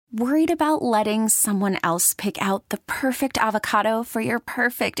Worried about letting someone else pick out the perfect avocado for your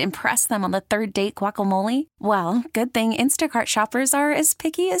perfect impress them on the third date guacamole? Well, good thing Instacart shoppers are as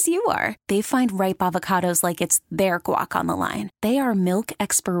picky as you are. They find ripe avocados like it's their guac on the line. They are milk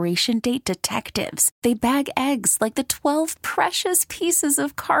expiration date detectives. They bag eggs like the 12 precious pieces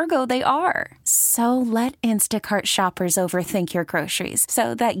of cargo they are. So let Instacart shoppers overthink your groceries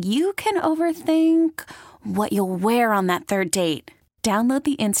so that you can overthink what you'll wear on that third date. Download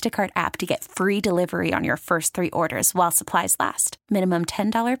the Instacart app to get free delivery on your first 3 orders while supplies last. Minimum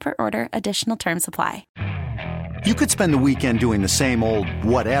 $10 per order. Additional terms apply. You could spend the weekend doing the same old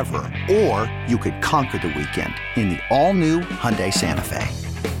whatever, or you could conquer the weekend in the all-new Hyundai Santa Fe.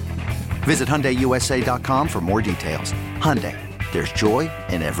 Visit HyundaiUSA.com for more details. Hyundai, there's joy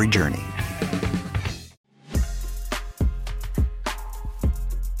in every journey.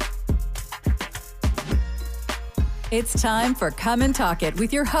 It's time for Come and Talk It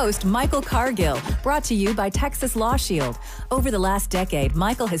with your host, Michael Cargill, brought to you by Texas Law Shield. Over the last decade,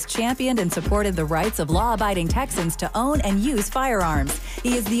 Michael has championed and supported the rights of law-abiding Texans to own and use firearms.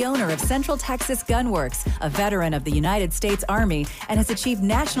 He is the owner of Central Texas Gun Works, a veteran of the United States Army, and has achieved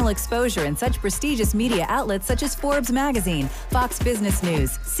national exposure in such prestigious media outlets such as Forbes Magazine, Fox Business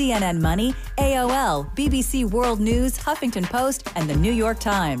News, CNN Money, AOL, BBC World News, Huffington Post, and the New York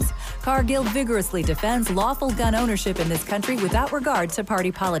Times. Cargill vigorously defends lawful gun ownership in this country without regard to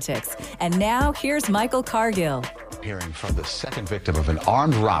party politics. And now, here's Michael Cargill. Hearing from the second victim of an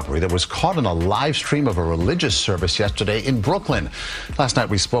armed robbery that was caught on a live stream of a religious service yesterday in Brooklyn. Last night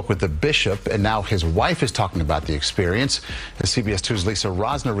we spoke with the bishop, and now his wife is talking about the experience. As CBS 2's Lisa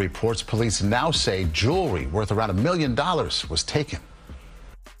Rosner reports, police now say jewelry worth around $1 million was taken.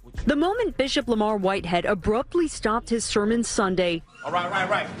 The moment Bishop Lamar Whitehead abruptly stopped his sermon Sunday. All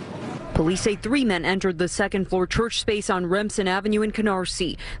right. Police say 3 men entered the second-floor church space on Remsen Avenue in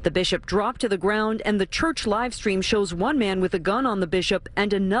Canarsie. The bishop dropped to the ground, and the church live stream shows one man with a gun on the bishop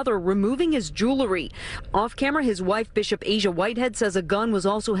and another removing his jewelry. Off camera, his wife, Bishop Asia Whitehead, says a gun was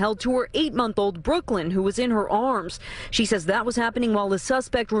also held to her 8-month-old Brooklyn, who was in her arms. She says that was happening while the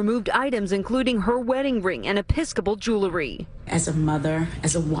suspect removed items, including her wedding ring and Episcopal jewelry. As a mother,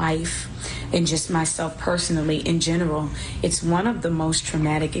 as a wife, and just myself personally in general, it's one of the most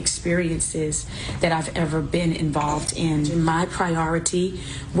traumatic experiences that I've ever been involved in. My priority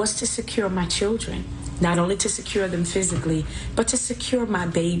was to secure my children, not only to secure them physically, but to secure my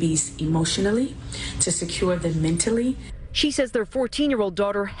babies emotionally, to secure them mentally. She says their 14-year-old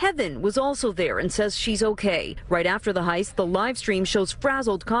daughter, Heaven, was also there and says she's okay. Right after the heist, the live stream shows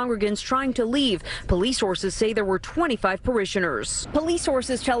frazzled congregants trying to leave. Police sources say there were 25 parishioners. Police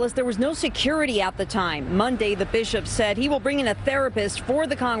sources tell us there was no security at the time. Monday, the bishop said he will bring in a therapist for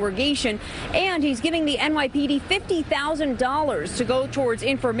the congregation, and he's giving the NYPD $50,000 to go towards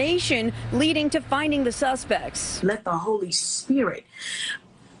information leading to finding the suspects. Let the Holy Spirit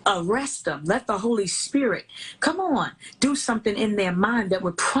arrest them. Let the Holy Spirit, come on, do something in their mind that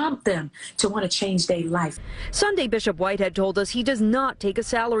would prompt them to want to change their life. Sunday, Bishop Whitehead told us he does not take a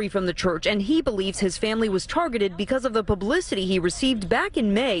salary from the church, and he believes his family was targeted because of the publicity he received back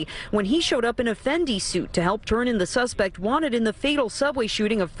in May when he showed up in a Fendi suit to help turn in the suspect wanted in the fatal subway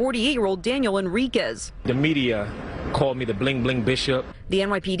shooting of 48-year-old Daniel Enriquez. The media called me the Bling Bling Bishop. The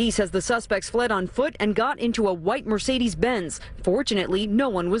NYPD says the suspects fled on foot and got into a white Mercedes-Benz. Fortunately, no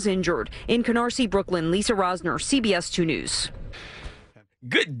one was injured. In Canarsie, Brooklyn, Lisa Rosner, CBS 2 News.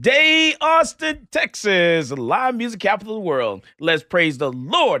 Good day, Austin, Texas, live music capital of the world. Let's praise the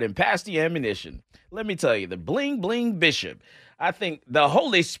Lord and pass the ammunition. Let me tell you, the Bling Bling Bishop, I think the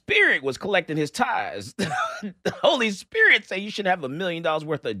Holy Spirit was collecting his tithes. The Holy Spirit say you should have $1 million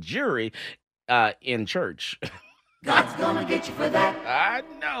worth of jewelry in church. God's gonna get you for that. I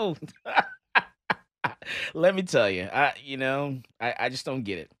know. Let me tell you, I just don't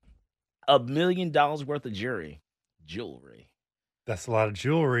get it. $1 million worth of jewelry. That's a lot of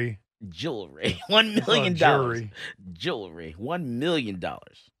jewelry. $1 million. Jewelry. $1 million.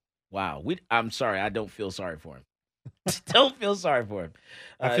 Wow. I'm sorry. I don't feel sorry for him. Don't feel sorry for him.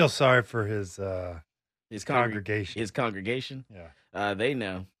 I feel sorry for his congregation. His congregation? Yeah. They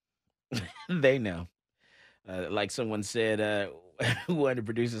know. They know. Like someone said, one of the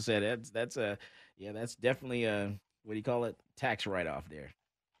producers said, that's definitely what do you call it? Tax write-off there.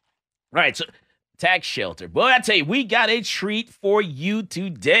 Right, so tax shelter. Boy, I tell you, we got a treat for you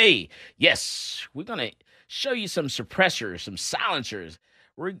today. Yes, we're going to show you some suppressors, some silencers.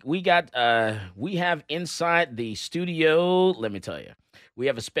 We have inside the studio, let me tell you, we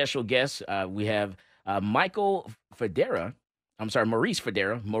have a special guest. We have Maurice Federa.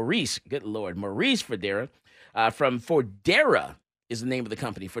 Maurice, good Lord. Maurice Federa from Federa is the name of the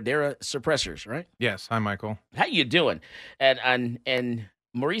company, Fodera Suppressors, right? Yes. Hi, Michael. How you doing? And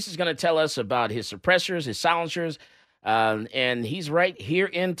Maurice is going to tell us about his suppressors, his silencers, and he's right here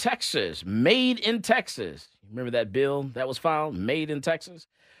in Texas, made in Texas. Remember that bill that was filed, made in Texas?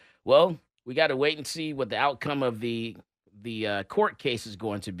 Well, we got to wait and see what the outcome of the court case is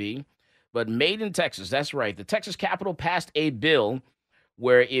going to be. But made in Texas, that's right. The Texas Capitol passed a bill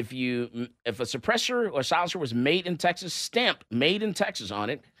where if a suppressor or silencer was made in Texas, stamped made in Texas on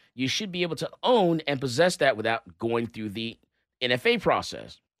it, you should be able to own and possess that without going through the NFA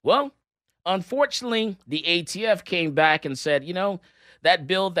process. Well, unfortunately, the ATF came back and said, that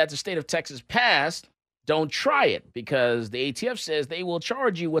bill that the state of Texas passed, don't try it because the ATF says they will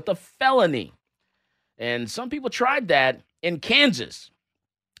charge you with a felony. And some people tried that in Kansas.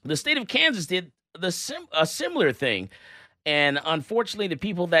 The state of Kansas did a similar thing. And unfortunately, the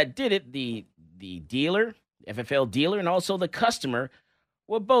people that did it, the dealer, FFL dealer, and also the customer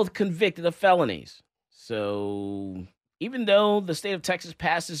were both convicted of felonies. So even though the state of Texas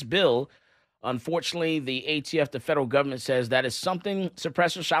passed this bill, unfortunately, the ATF, the federal government, says that is something,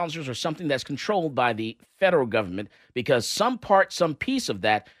 suppressor silencers are something that's controlled by the federal government because some piece of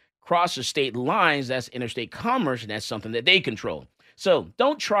that crosses state lines. That's interstate commerce, and that's something that they control. So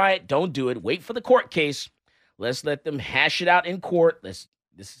don't try it. Don't do it. Wait for the court case. Let's let them hash it out in court.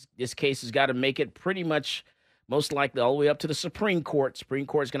 This case has got to make it pretty much most likely all the way up to the Supreme Court. Supreme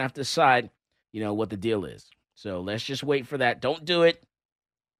Court is going to have to decide, what the deal is. So let's just wait for that. Don't do it.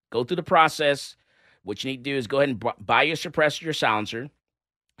 Go through the process. What you need to do is go ahead and buy your suppressor, your silencer,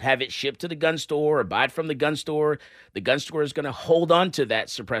 have it shipped to the gun store or buy it from the gun store. The gun store is going to hold on to that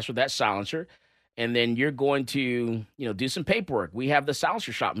suppressor, that silencer, and then you're going to, do some paperwork. We have the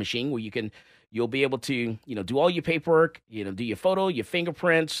silencer shop machine where you'll be able to, do all your paperwork, do your photo, your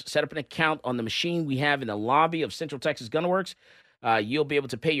fingerprints, set up an account on the machine we have in the lobby of Central Texas Gun Works. You'll be able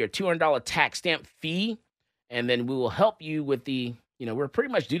to pay your $200 tax stamp fee, and then we will help you with we're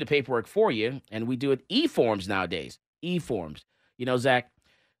pretty much do the paperwork for you, and we do it e-forms nowadays. E-forms. Zach,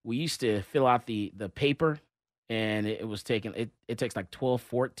 we used to fill out the paper, and it was taking, it takes like 12,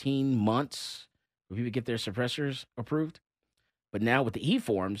 14 months for people to get their suppressors approved. But now with the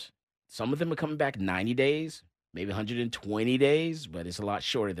e-forms, some of them are coming back 90 days, maybe 120 days, but it's a lot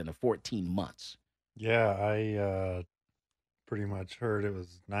shorter than the 14 months. Yeah, I pretty much heard it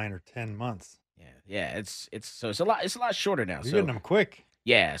was 9 or 10 months. Yeah, it's a lot shorter now. You're getting them quick.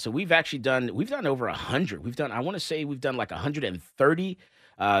 Yeah, so we've done over 100. I want to say we've done like 130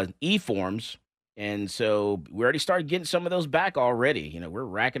 e-forms, and so we already started getting some of those back already. We're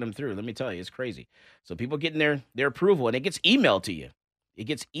racking them through. Let me tell you, it's crazy. So people getting their approval, and it gets emailed to you. It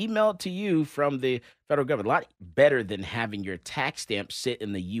gets emailed to you from the federal government. A lot better than having your tax stamp sit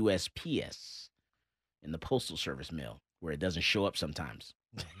in the USPS, in the Postal Service mail, where it doesn't show up sometimes.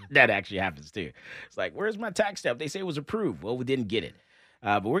 That actually happens too. It's like, where's my tax stamp? They say it was approved. Well, we didn't get it.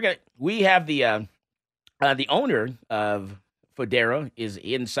 But we have the owner of Fodera is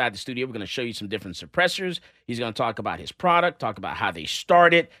inside the studio. We're going to show you some different suppressors. He's going to talk about his product, talk about how they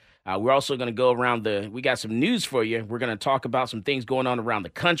started. We're also going to go around we got some news for you. We're going to talk about some things going on around the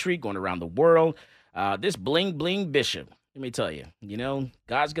country, going around the world. This Bling Bling Bishop, let me tell you,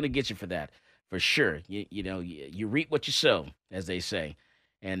 God's going to get you for that, for sure. You reap what you sow, as they say.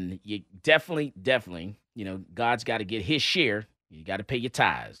 And you definitely, God's got to get his share. You got to pay your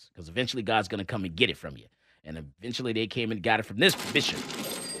tithes because eventually God's going to come and get it from you. And eventually they came and got it from this bishop.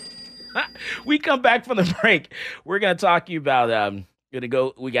 We come back from the break. We're going to talk to you about,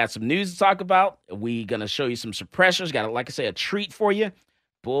 we got some news to talk about. We're going to show you some suppressors. Got, like I say, a treat for you.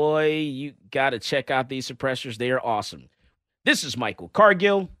 Boy, you got to check out these suppressors. They are awesome. This is Michael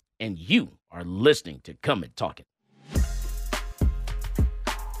Cargill, and you are listening to Come and Talk It.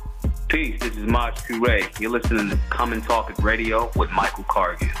 Peace, this is Maj Toure. You're listening to Come and Talk It Radio with Michael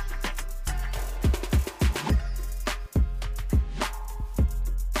Cargill.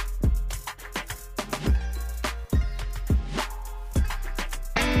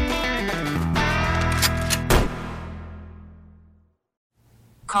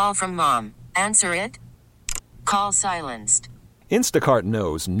 Call from mom. Answer it. Call silenced. Instacart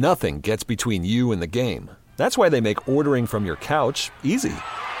knows nothing gets between you and the game. That's why they make ordering from your couch easy.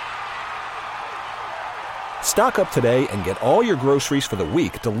 Stock up today and get all your groceries for the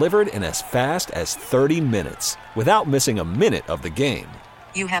week delivered in as fast as 30 minutes without missing a minute of the game.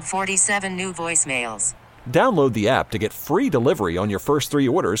 You have 47 new voicemails. Download the app to get free delivery on your first 3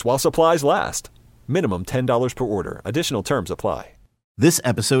 orders while supplies last. Minimum $10 per order. Additional terms apply. This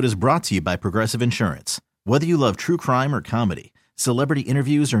episode is brought to you by Progressive Insurance. Whether you love true crime or comedy, celebrity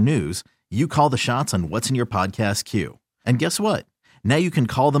interviews or news, you call the shots on what's in your podcast queue. And guess what? Now you can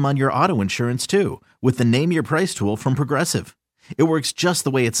call them on your auto insurance too with the Name Your Price tool from Progressive. It works just the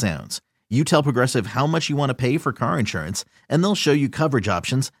way it sounds. You tell Progressive how much you want to pay for car insurance, and they'll show you coverage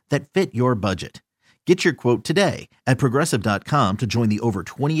options that fit your budget. Get your quote today at Progressive.com to join the over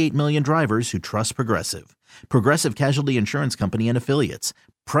 28 million drivers who trust Progressive. Progressive Casualty Insurance Company and Affiliates.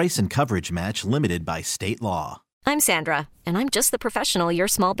 Price and coverage match limited by state law. I'm Sandra, and I'm just the professional your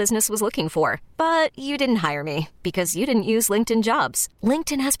small business was looking for. But you didn't hire me because you didn't use LinkedIn Jobs.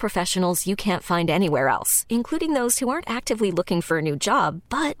 LinkedIn has professionals you can't find anywhere else, including those who aren't actively looking for a new job,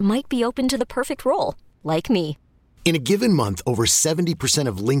 but might be open to the perfect role, like me. In a given month, over 70%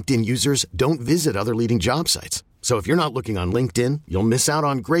 of LinkedIn users don't visit other leading job sites. So if you're not looking on LinkedIn, you'll miss out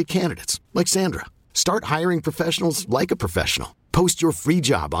on great candidates like Sandra. Start hiring professionals like a professional. Post your free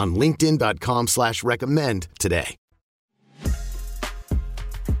job on linkedin.com/recommend today.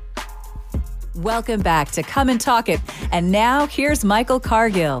 Welcome back to Come and Talk It. And now here's Michael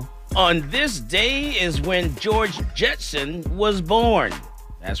Cargill. On this day is when George Jetson was born.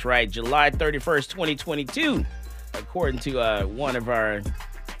 That's right, July 31st, 2022, according to one of our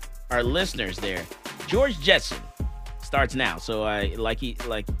listeners there. George Jetson starts now. So like you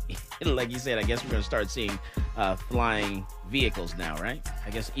said, I guess we're going to start seeing flying vehicles now, right? I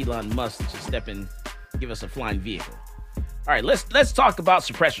guess Elon Musk should step in, give us a flying vehicle. All right, let's talk about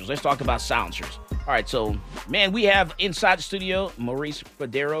suppressors. Let's talk about silencers. All right, so, man, we have inside the studio Maurice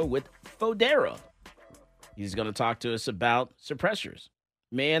Fodero with Fodero. He's going to talk to us about suppressors.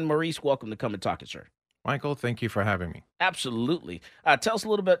 Man, Maurice, welcome to Come and Talk It, sir. Michael, thank you for having me. Absolutely. Tell us a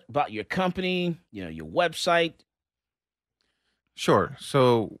little bit about your company, your website. Sure.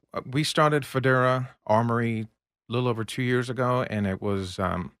 So we started Fodera Armory a little over 2 years ago, and it was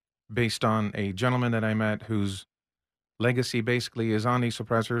based on a gentleman that I met whose legacy basically is on these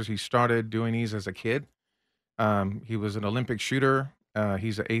suppressors. He started doing these as a kid. He was an Olympic shooter.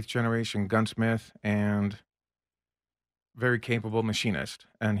 He's an 8th generation gunsmith and very capable machinist.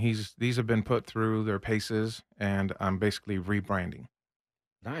 And these have been put through their paces, and I'm basically rebranding.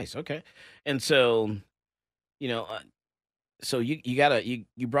 Nice. Okay. And so, so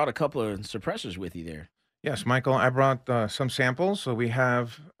you brought a couple of suppressors with you there. Yes, Michael, I brought some samples. So we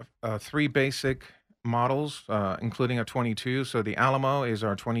have 3 basic models, including a 22. So the Alamo is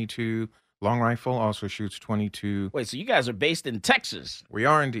our 22 long rifle, also shoots 22. Wait, so you guys are based in Texas? We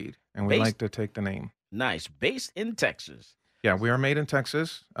are indeed, and we like to take the name. Nice. Based in Texas. Yeah, we are made in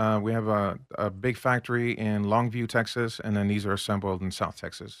Texas. We have a big factory in Longview, Texas, and then these are assembled in South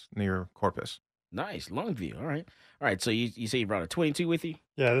Texas near Corpus. Nice. Longview. All right. All right. So you say you brought a 22 with you?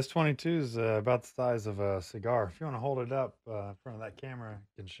 Yeah, this 22 is about the size of a cigar. If you want to hold it up in front of that camera,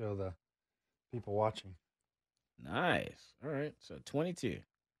 you can show the people watching. Nice. All right. So 22.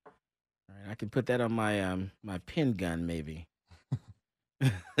 All right. I can put that on my my pin gun maybe.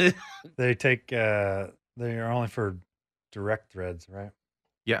 They are only for direct threads, right?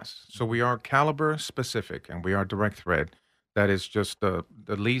 Yes. So we are caliber specific, and we are direct thread. That is just the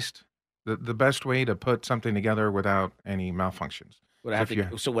best way to put something together without any malfunctions. Would I have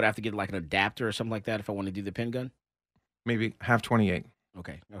to get like an adapter or something like that if I want to do the pin gun? Maybe have 28.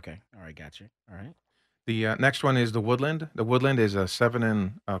 Okay. All right. Gotcha. All right. The next one is the Woodland. The Woodland is a 7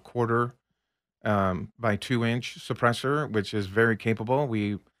 1/4 by 2-inch suppressor, which is very capable.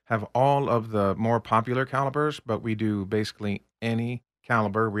 We have all of the more popular calibers, but we do basically any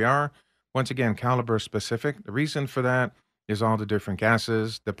caliber. We are, once again, caliber specific. The reason for that is all the different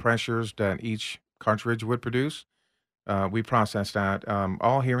gases, the pressures that each cartridge would produce. We process that.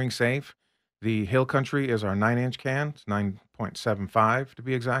 All hearing safe. The Hill Country is our 9-inch can. It's 9.75 to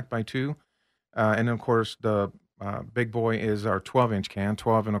be exact by 2. And of course, the big boy is our 12-inch can,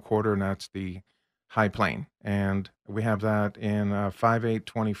 12 1/4, and that's the high plane. And we have that in 5/8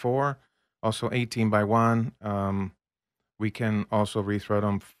 24, also 18 by 1. We can also rethread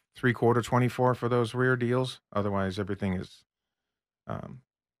them 3/4 24 for those rear deals. Otherwise, everything is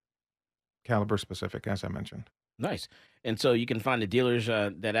caliber specific, as I mentioned. Nice. And so you can find the dealers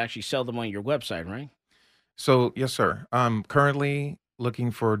that actually sell them on your website, right? So, yes, sir. I'm currently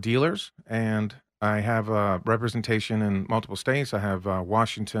looking for dealers, and I have representation in multiple states. I have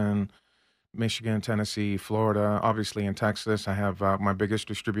Washington, Michigan, Tennessee, Florida, obviously in Texas. I have my biggest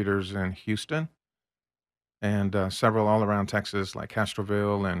distributors in Houston and several all around Texas, like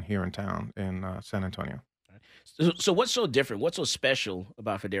Castroville and here in town in San Antonio. So what's so different? What's so special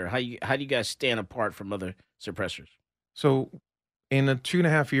about Fodera? How do you guys stand apart from other suppressors? So in the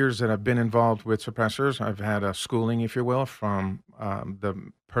 2.5 years that I've been involved with suppressors, I've had a schooling, if you will, from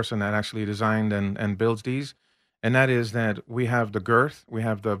the person that actually designed and builds these. And that is that we have the girth, we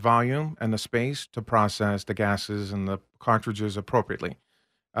have the volume and the space to process the gases and the cartridges appropriately.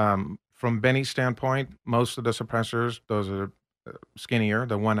 From Benny's standpoint, most of the suppressors, those are skinnier,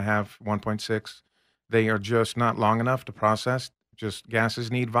 the 1.5, 1.6, they are just not long enough to process. Just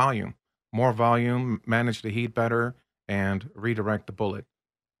gases need volume. More volume, manage the heat better, and redirect the bullet.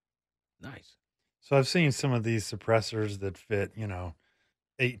 Nice. So I've seen some of these suppressors that fit,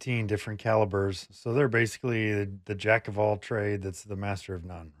 18 different calibers. So they're basically the jack of all trade that's the master of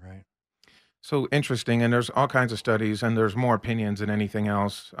none, right? So interesting, and there's all kinds of studies, and there's more opinions than anything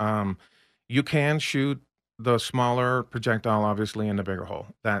else. You can shoot the smaller projectile, obviously, in the bigger hole.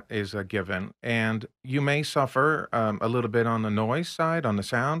 That is a given, and you may suffer a little bit on the noise side, on the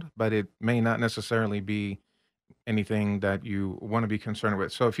sound, but it may not necessarily be anything that you want to be concerned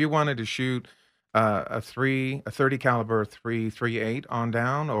with. So if you wanted to shoot a 30 caliber 338 on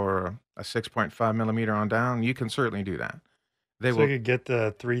down, or a 6.5 millimeter on down, you can certainly do that. They So will. you could get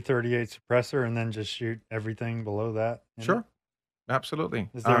the 338 suppressor and then just shoot everything below that in it? Sure. Absolutely.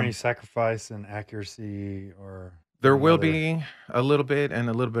 Is there any sacrifice in accuracy or There any will other? be a little bit and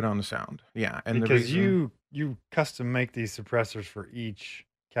a little bit on the sound. Yeah, and the Because reason you custom make these suppressors for each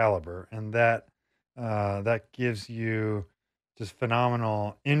caliber, and that gives you just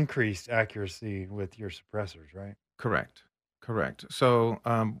phenomenal increased accuracy with your suppressors, right? correct, correct. So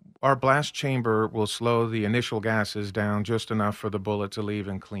our blast chamber will slow the initial gases down just enough for the bullet to leave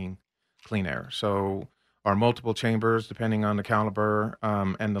in clean air. So our multiple chambers, depending on the caliber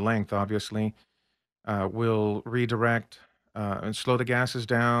and the length, obviously, will redirect and slow the gases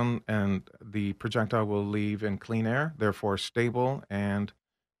down, and the projectile will leave in clean air, therefore stable, and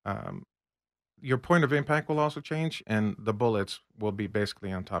um, your point of impact will also change, and the bullets will be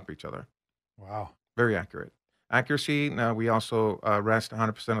basically on top of each other. Wow. Very accurate. Accuracy, now we also rest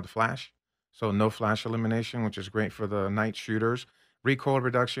 100% of the flash, so no flash elimination, which is great for the night shooters. Recoil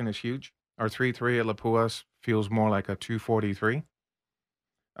reduction is huge. Our 3.3 at Lapuas feels more like a 243.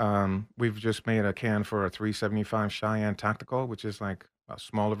 We've just made a can for a 375 Cheyenne Tactical, which is like a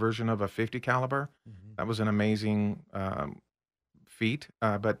smaller version of a 50 caliber. That was an amazing feat,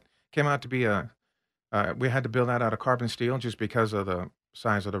 but came out to be we had to build that out of carbon steel just because of the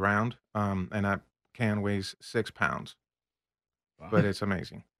size of the round, and that can weighs 6 pounds, but it's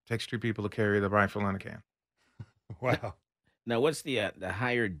amazing. Takes two people to carry the rifle and a can. Wow. Now, what's the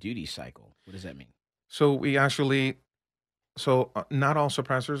higher duty cycle? What does that mean? So we actually, not all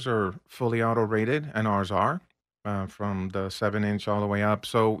suppressors are fully auto rated, and ours are from the 7-inch all the way up.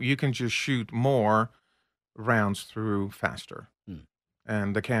 So you can just shoot more rounds through faster,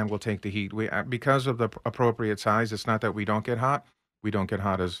 and the can will take the heat. We because of the appropriate size. It's not that we don't get hot. We don't get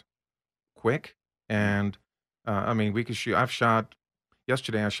hot as quick, and I mean we could shoot.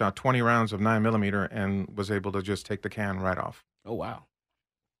 Yesterday. I shot 20 rounds of 9mm and was able to just take the can right off. Oh wow!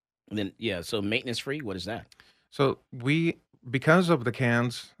 And then so maintenance free. What is that? So because of the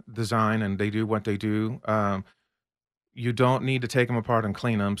can's design and they do what they do, you don't need to take them apart and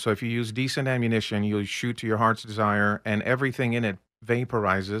clean them. So if you use decent ammunition, you'll shoot to your heart's desire, and everything in it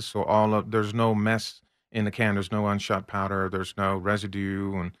vaporizes. So there's no mess in the can. There's no unshot powder. There's no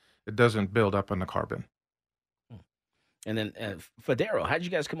residue, and it doesn't build up on the carbon. And then Fodero, how did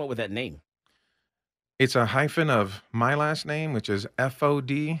you guys come up with that name? It's a hyphen of my last name, which is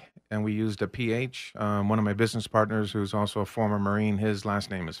FOD, and we used a PH. One of my business partners, who's also a former Marine, his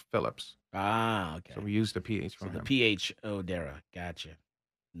last name is Phillips. Ah, okay. So we used the PH from the him. PH Odera. Gotcha.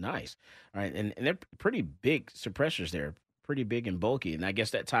 Nice. All right. And they're pretty big suppressors there, pretty big and bulky. And I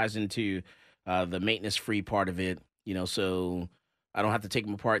guess that ties into the maintenance free part of it, so I don't have to take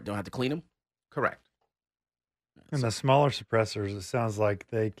them apart, don't have to clean them. Correct. And the smaller suppressors, it sounds like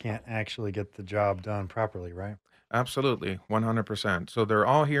they can't actually get the job done properly, right? Absolutely, 100%. So they're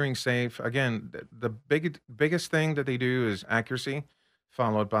all hearing safe. Again, the biggest thing that they do is accuracy,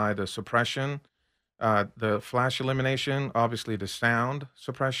 followed by the suppression, the flash elimination. Obviously, the sound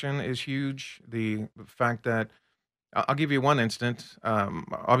suppression is huge. The fact that I'll give you one instance.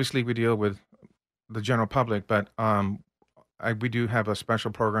 Obviously, we deal with the general public, but we do have a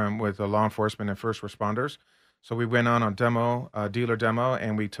special program with the law enforcement and first responders. So we went on a dealer demo,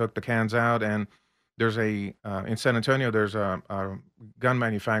 and we took the cans out. And there's in San Antonio, there's a gun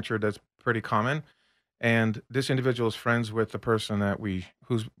manufacturer that's pretty common. And this individual is friends with the person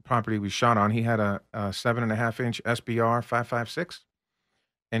whose property we shot on. He had a 7.5-inch SBR 5.56,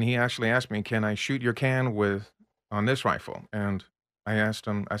 and he actually asked me, "Can I shoot your can on this rifle?" And I asked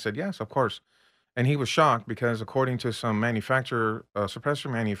him. I said, "Yes, of course." And he was shocked because according to some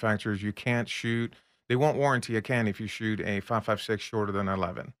suppressor manufacturers, you can't shoot. They won't warranty a can if you shoot a 5.56 shorter than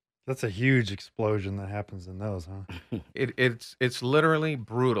 11. That's a huge explosion that happens in those, huh? It's literally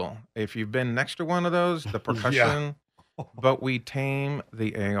brutal. If you've been next to one of those, the percussion, but we tame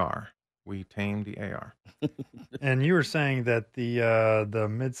the AR. We tame the AR. And you were saying that the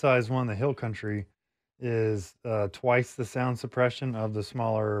mid-size one, the Hill Country, is twice the sound suppression of the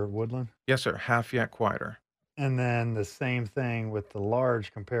smaller Woodland? Yes, sir. Half yet quieter. And then the same thing with the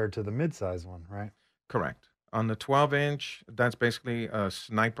large compared to the mid-size one, right? Correct. On the 12-inch, that's basically a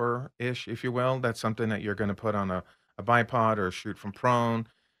sniper-ish, if you will. That's something that you're going to put on a bipod or shoot from prone.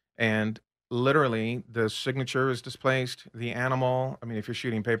 And literally, the signature is displaced. The animal, I mean, if you're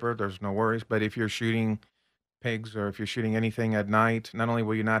shooting paper, there's no worries. But if you're shooting pigs or if you're shooting anything at night, not only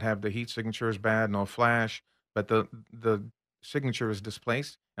will you not have the heat signature is bad, no flash, but the signature is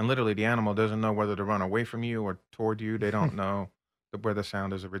displaced. And literally, the animal doesn't know whether to run away from you or toward you. They don't know where the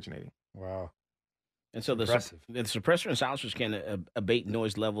sound is originating. Wow. And so the suppressor and silencers can abate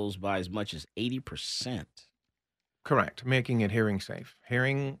noise levels by as much as 80%. Correct, making it hearing safe.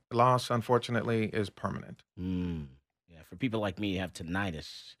 Hearing loss, unfortunately, is permanent. Yeah, for people like me who have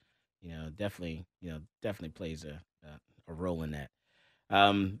tinnitus, definitely plays a role in that.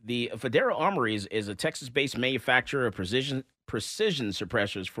 The Federa Armory is a Texas-based manufacturer of precision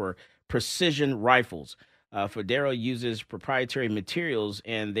suppressors for precision rifles. Federa uses proprietary materials,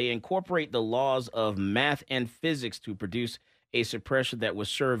 and they incorporate the laws of math and physics to produce a suppressor that will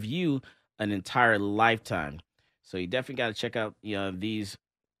serve you an entire lifetime. So you definitely got to check out these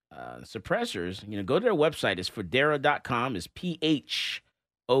suppressors. Go to their website. It's Federa.com. It's PHODERA.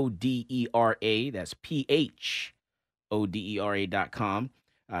 That's PHODERA.com.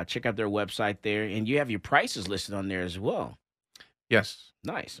 Check out their website there, and you have your prices listed on there as well. Yes.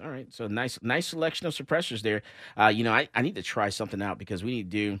 Nice. All right. So nice selection of suppressors there. I need to try something out because we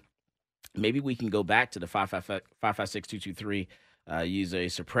need to do. Maybe we can go back to the 5.56 2.23. Use a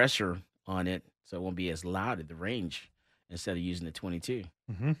suppressor on it so it won't be as loud at the range instead of using the 22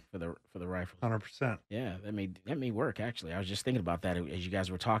 for the rifle. 100%. Yeah, that may work actually. I was just thinking about that as you guys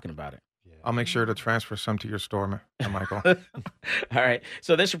were talking about it. I'll make sure to transfer some to your store, Michael. All right.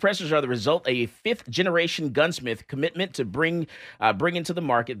 So the suppressors are the result of a fifth-generation gunsmith commitment to bring into the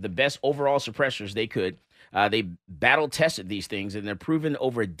market the best overall suppressors they could. They battle-tested these things, and they're proven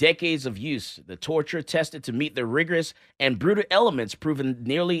over decades of use. The torture tested to meet the rigorous and brutal elements proven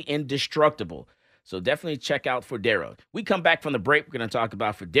nearly indestructible. So definitely check out Federa. We come back from the break. We're going to talk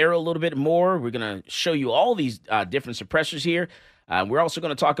about Federa a little bit more. We're going to show you all these different suppressors here. We're also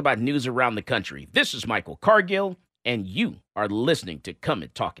going to talk about news around the country. This is Michael Cargill, and you are listening to Come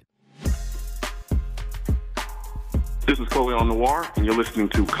and Talk It. This is Chloe on Noir, and you're listening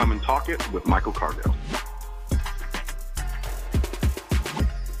to Come and Talk It with Michael Cargill.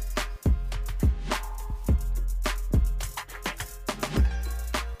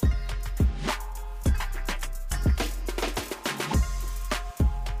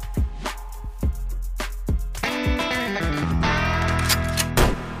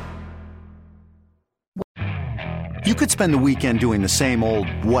 You could spend the weekend doing the same old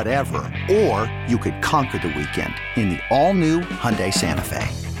whatever, or you could conquer the weekend in the all-new Hyundai Santa Fe.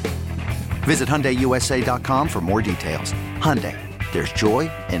 Visit HyundaiUSA.com for more details. Hyundai, there's joy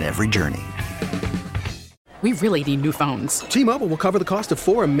in every journey. We really need new phones. T-Mobile will cover the cost of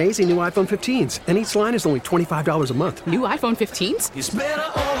 4 amazing new iPhone 15s, and each line is only $25 a month. New iPhone 15s? It's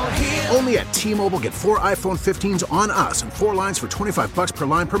better over here. Only at T-Mobile, get 4 iPhone 15s on us and 4 lines for $25 per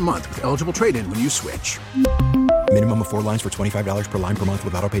line per month with eligible trade-in when you switch. Minimum of 4 lines for $25 per line per month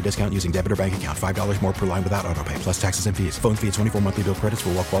with autopay discount using debit or bank account. $5 more per line without autopay, plus taxes and fees. Phone fee at 24 monthly bill credits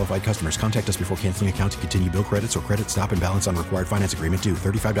for well-qualified customers. Contact us before canceling account to continue bill credits or credit stop and balance on required finance agreement due.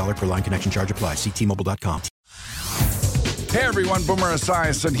 $35 per line connection charge applies. See T-Mobile.com. Hey everyone, Boomer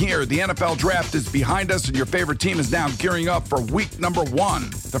Esiason here. The NFL draft is behind us and your favorite team is now gearing up for week number 1.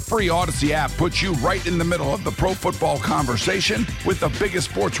 The free Odyssey app puts you right in the middle of the pro football conversation with the biggest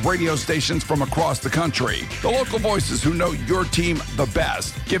sports radio stations from across the country. The local voices who know your team the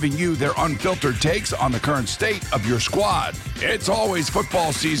best, giving you their unfiltered takes on the current state of your squad. It's always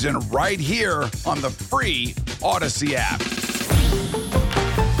football season right here on the free Odyssey app.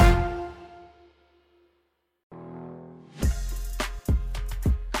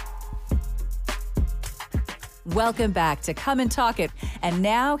 Welcome back to Come and Talk It. And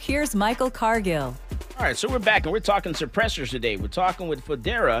now here's Michael Cargill. All right, so we're back and we're talking suppressors today. We're talking with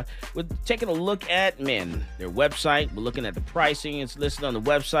Federa. We're taking a look at, their website. We're looking at the pricing. It's listed on the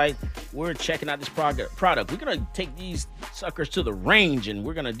website. We're checking out this product. We're going to take these suckers to the range and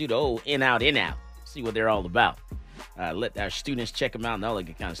we're going to do the old in-out, see what they're all about. let our students check them out and all that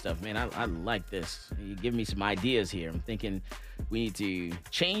good kind of stuff. Man, I like this. You give me some ideas here. I'm thinking we need to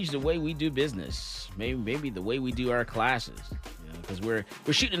change the way we do business. Maybe the way we do our classes. Because we're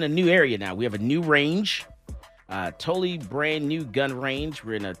shooting in a new area now. We have a new range. Totally brand new gun range.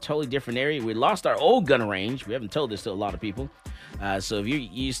 We're in a totally different area. We lost our old gun range. We haven't told this to a lot of people. So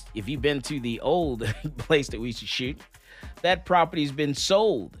if you've been to the old place that we used to shoot, that property's been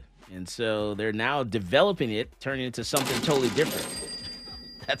sold. And so they're now developing it, turning it into something totally different.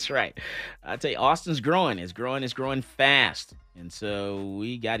 That's right. I tell you, Austin's growing. It's growing fast. And so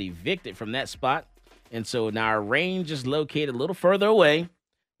we got evicted from that spot. And so now our range is located a little further away.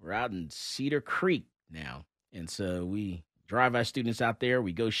 We're out in Cedar Creek now. And so we drive our students out there.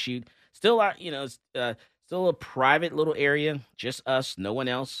 We go shoot. Still out, still a private little area. Just us, no one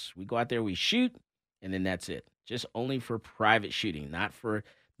else. We go out there, we shoot, and then that's it. Just only for private shooting, not for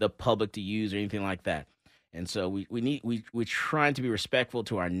the public to use or anything like that. And so we're trying to be respectful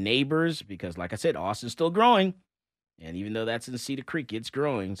to our neighbors because, like I said, Austin's still growing. And even though that's in Cedar Creek, it's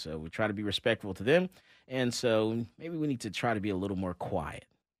growing. So we try to be respectful to them. And so maybe we need to try to be a little more quiet.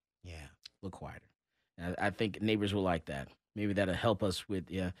 Yeah, a little quieter. I think neighbors will like that. Maybe that'll help us with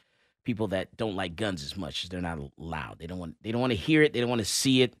people that don't like guns as much as they're not loud. They don't want to hear it. They don't want to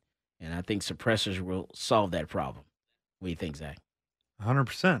see it. And I think suppressors will solve that problem. What do you think, Zach?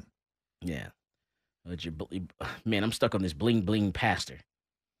 100%. Yeah. Man, I'm stuck on this bling bling pastor.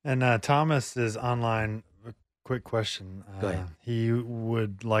 And Thomas is online. A quick question. Go ahead. He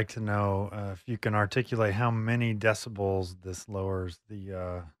would like to know if you can articulate how many decibels this lowers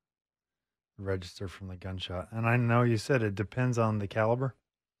the register from the gunshot. And I know you said it depends on the caliber.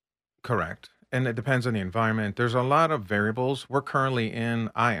 Correct. And it depends on the environment. There's a lot of variables. I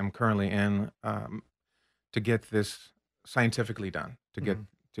am currently in to get this scientifically done.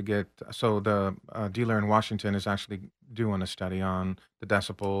 So the dealer in Washington is actually doing a study on the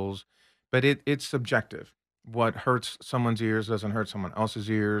decibels, but it's subjective. What hurts someone's ears doesn't hurt someone else's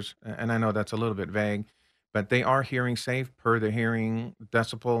ears. And I know that's a little bit vague, but they are hearing safe per the hearing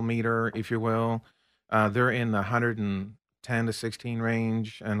decibel meter, if you will. They're in the 110 to 16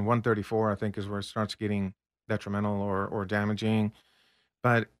 range, and 134, I think, is where it starts getting detrimental or damaging.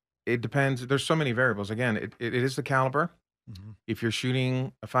 But it depends. There's so many variables. Again, it is the caliber. Mm-hmm. If you're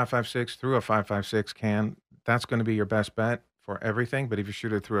shooting a 5.56 through a 5.56 can, that's going to be your best bet for everything. But if you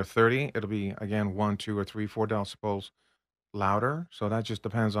shoot it through a 30, it'll be, again, 1, 2, or 3, 4 decibels louder. So that just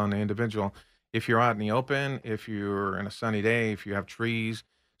depends on the individual. If you're out in the open, if you're in a sunny day, if you have trees.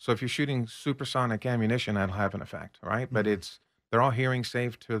 So if you're shooting supersonic ammunition, that'll have an effect, right? Mm-hmm. But they're all hearing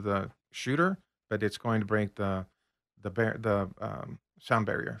safe to the shooter, but it's going to break the sound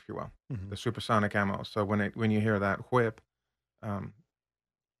barrier, if you will, Mm-hmm. the supersonic ammo. So when you hear that whip,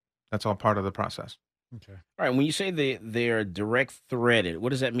 that's all part of the process. Okay. All right. When you say they're direct threaded, what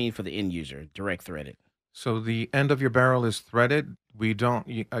does that mean for the end user? Direct threaded. So the end of your barrel is threaded. You don't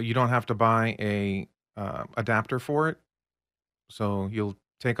have to buy a adapter for it. So you'll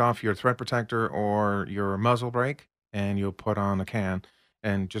take off your thread protector or your muzzle brake, and you'll put on a can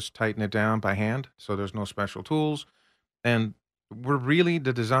and just tighten it down by hand. So there's no special tools. And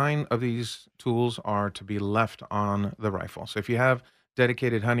the design of these tools are to be left on the rifle. So if you have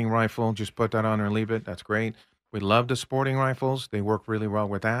dedicated hunting rifle, just put that on there and leave it. That's great. We love the sporting rifles. They work really well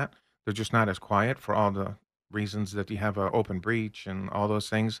with that. They're just not as quiet for all the reasons that you have an open breech and all those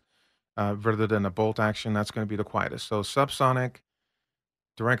things. Rather than a bolt action, that's going to be the quietest. So subsonic,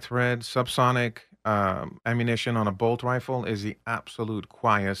 direct thread, subsonic ammunition on a bolt rifle is the absolute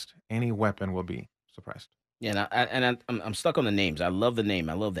quietest any weapon will be suppressed. Yeah, I'm stuck on the names. I love the name.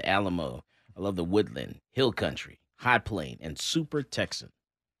 I love the Alamo. I love the Woodland, Hill Country, High Plain, and Super Texan.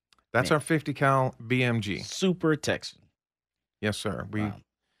 That's our 50 cal BMG. Super Texan. Yes, sir.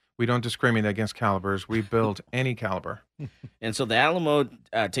 We don't discriminate against calibers. We build any caliber. And so the Alamo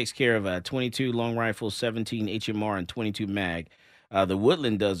takes care of a 22 long rifle, 17 HMR, and 22 mag. The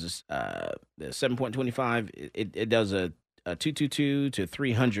Woodland does the 7.25. It does a 222 to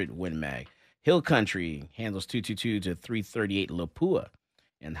 300 Win Mag. Hill Country handles 222 to 338 Lapua,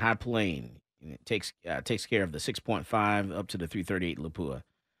 and High Plain takes care of the 6.5 up to the 338 Lapua.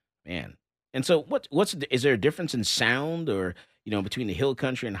 Man, and so is there a difference in sound or between the Hill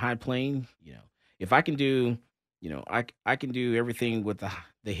Country and High Plain? If I can do I can do everything with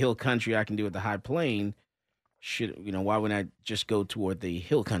the Hill Country, I can do with the High Plain. Why wouldn't I just go toward the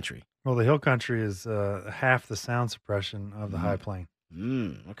Hill Country? Well, the Hill Country is half the sound suppression of the High Plain.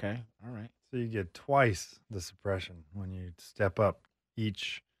 Okay. All right. So you get twice the suppression when you step up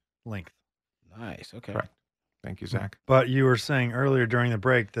each length. Nice. Okay. Correct. Thank you, Zach. But you were saying earlier during the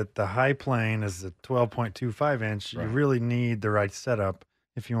break that the high plane is a 12.25 inch. Right. You really need the right setup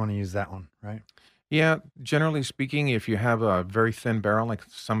if you want to use that one, right? Yeah, generally speaking, if you have a very thin barrel, like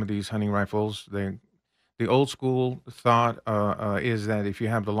some of these hunting rifles, the old school thought is that if you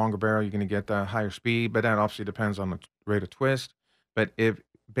have the longer barrel, you're going to get the higher speed, but that obviously depends on the rate of twist. But if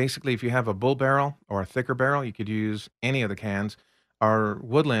you have a bull barrel or a thicker barrel, you could use any of the cans. Our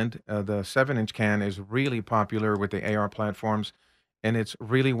Woodland, the 7-inch can, is really popular with the AR platforms, and it's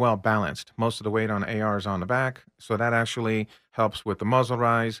really well balanced. Most of the weight on AR is on the back, so that actually helps with the muzzle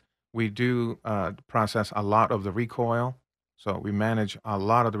rise. We do process a lot of the recoil, so we manage a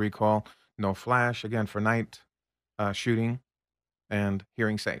lot of the recoil. No flash, again, for night shooting and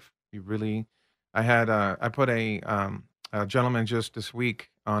hearing safe. I put a gentleman just this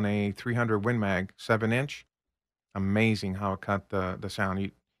week on a 300 Win Mag 7-inch. Amazing how it cut the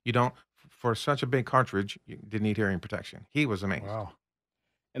sound. You don't, for such a big cartridge, you didn't need hearing protection. He was amazed. Wow.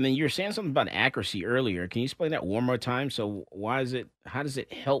 And then you were saying something about accuracy earlier. Can you explain that one more time? So how does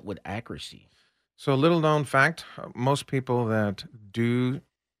it help with accuracy? So, little known fact, most people that do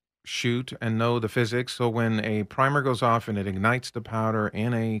shoot and know the physics. So when a primer goes off and it ignites the powder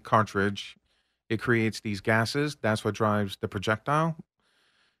in a cartridge, it creates these gases. That's what drives the projectile.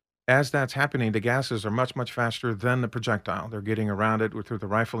 As that's happening, the gases are much, much faster than the projectile. They're getting around it through the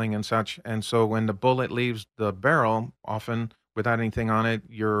rifling and such. And so when the bullet leaves the barrel, often without anything on it,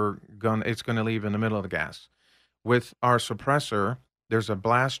 it's going to leave in the middle of the gas. With our suppressor, there's a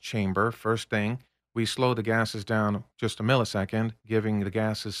blast chamber, first thing. We slow the gases down just a millisecond, giving the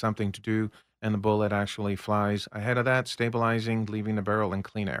gases something to do, and the bullet actually flies ahead of that, stabilizing, leaving the barrel in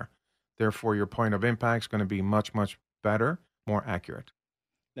clean air. Therefore, your point of impact is going to be much, much better, more accurate.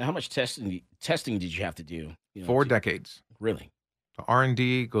 Now, how much testing did you have to do? 4 decades. Really? The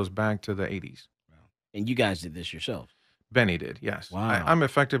R&D goes back to the 80s. Wow. And you guys did this yourself? Benny did, yes. Wow. I'm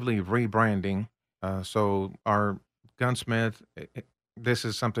effectively rebranding. So our gunsmith, this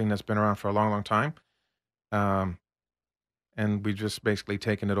is something that's been around for a long, long time. And we just basically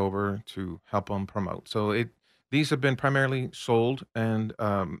taken it over to help them promote. So these have been primarily sold and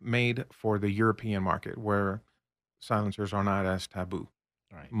made for the European market where silencers are not as taboo.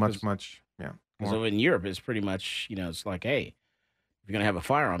 Right. Much, yeah. So in Europe, it's pretty much, it's like, hey, if you're going to have a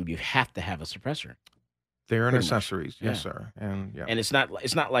firearm, you have to have a suppressor. They're an Pretty much. accessories, yes, Yeah. sir. And yeah. And it's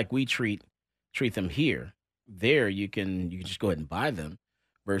not like we treat them here. There, you can just go ahead and buy them.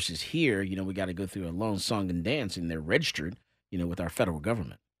 Versus here, we got to go through a long song and dance, and they're registered, with our federal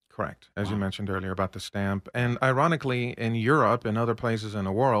government. Correct. As you mentioned earlier about the stamp. And ironically, in Europe and other places in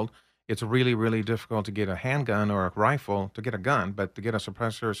the world, it's really, really difficult to get a handgun or a rifle to get a gun, but to get a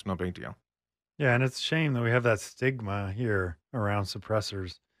suppressor, it's no big deal. Yeah, and it's a shame that we have that stigma here around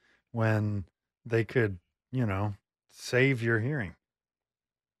suppressors when they could, save your hearing.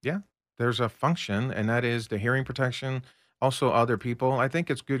 Yeah, there's a function, and that is the hearing protection. Also, other people. I think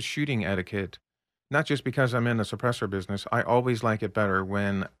it's good shooting etiquette, not just because I'm in the suppressor business. I always like it better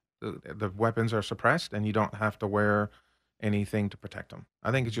when the weapons are suppressed and you don't have to wear anything to protect them. I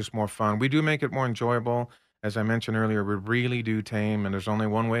think it's just more fun. We do make it more enjoyable. As I mentioned earlier, we really do tame, and there's only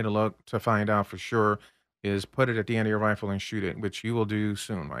one way to look to find out for sure is put it at the end of your rifle and shoot it, which you will do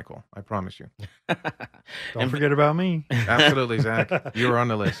soon, Michael. I promise you. Don't forget about me. Absolutely, Zach. You're on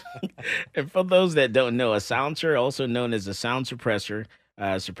the list. And for those that don't know, a silencer, also known as a sound suppressor,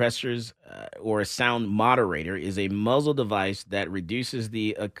 suppressors or a sound moderator, is a muzzle device that reduces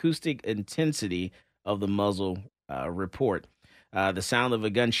the acoustic intensity of the muzzle report. The sound of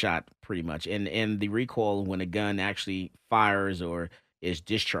a gunshot, pretty much, and the recoil when a gun actually fires or is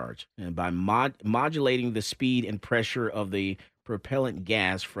discharged, and by modulating the speed and pressure of the propellant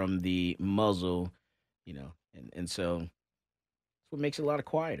gas from the muzzle, and so that's what makes it a lot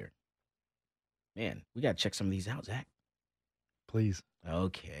quieter. Man, we gotta check some of these out, Zach. Please.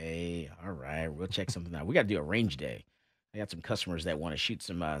 Okay, all right, we'll check something out. We gotta do a range day. I got some customers that want to shoot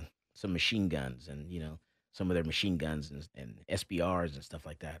some machine guns, and some of their machine guns and SBRs and stuff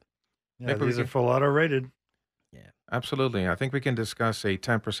like that. Yeah, these are full auto rated. Yeah, absolutely. I think we can discuss a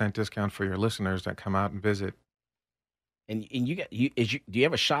 10% discount for your listeners that come out and visit. And do you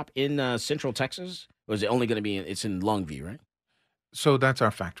have a shop in Central Texas, or is it only going to be it's in Longview, right? So that's our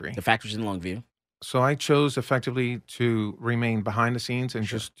factory. The factory's in Longview. So I chose effectively to remain behind the scenes and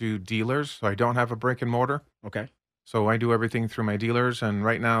just do dealers. So I don't have a brick and mortar. Okay. So I do everything through my dealers. And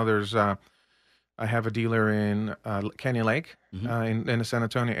right now I have a dealer in Canyon Lake, in the San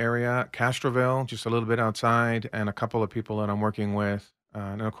Antonio area, Castroville, just a little bit outside, and a couple of people that I'm working with.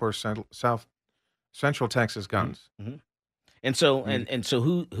 And of course, Central Texas Guns. Mm-hmm. And so, and so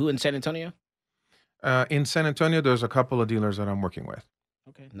who in San Antonio? In San Antonio, there's a couple of dealers that I'm working with.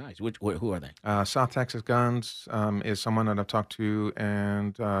 Okay, nice. Who are they? South Texas Guns is someone that I've talked to,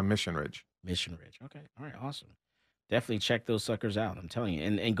 and Mission Ridge. Mission Ridge. Okay, all right, awesome. Definitely check those suckers out. I'm telling you,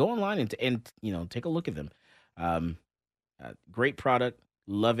 and go online and take a look at them. Great product,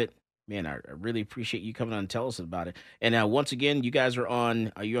 love it, man. I really appreciate you coming on and tell us about it. And once again, you guys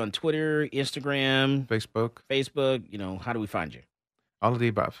are you on Twitter, Instagram, Facebook? How do we find you? All of the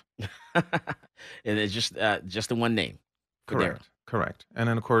above. And it's just the one name. Correct. And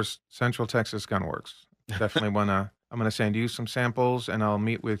then, of course, Central Texas Gunworks. Definitely I'm going to send you some samples, and I'll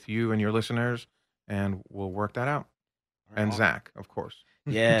meet with you and your listeners, and we'll work that out. And awesome. Zach, of course.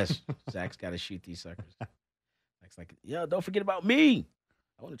 Yes. Zach's got to shoot these suckers. Zach's like, don't forget about me.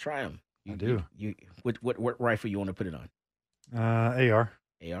 I want to try them. I do. What rifle you want to put it on? AR.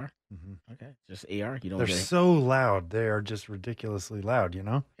 AR? Mm-hmm. Okay. Just AR? They're so loud. They are just ridiculously loud, Yeah.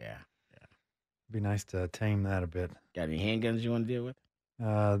 It'd be nice to tame that a bit. Got any handguns you want to deal with?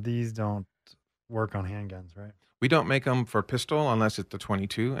 These don't work on handguns, right? We don't make them for pistol unless it's the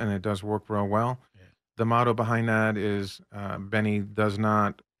 22, and it does work real well. Yeah. The motto behind that is Benny does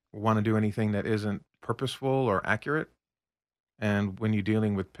not want to do anything that isn't purposeful or accurate. And when you're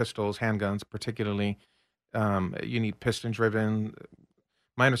dealing with pistols, handguns particularly, you need piston-driven.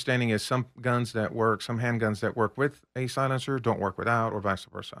 My understanding is some handguns that work with a silencer don't work without, or vice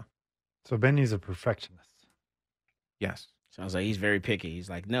versa. So Benny's a perfectionist. Yes. Sounds like he's very picky. He's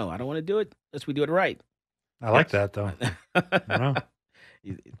like, no, I don't want to do it unless we do it right. I like that, though.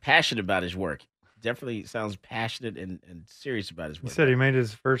 He's passionate about his work. Definitely sounds passionate and serious about his work. He said he made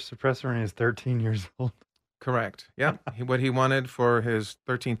his first suppressor when he was 13 years old. Correct. Yeah. What he wanted for his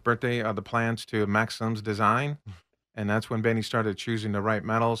 13th birthday are the plans to Maxim's design. And that's when Benny started choosing the right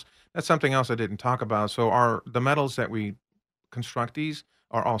metals. That's something else I didn't talk about. So the metals that we construct these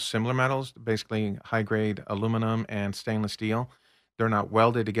are all similar metals, basically high-grade aluminum and stainless steel. They're not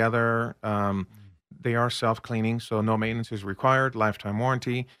welded together. They are self-cleaning, so no maintenance is required, lifetime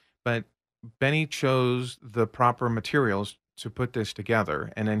warranty. But Benny chose the proper materials to put this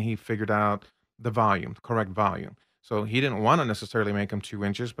together, and then he figured out the correct volume. So he didn't want to necessarily make them 2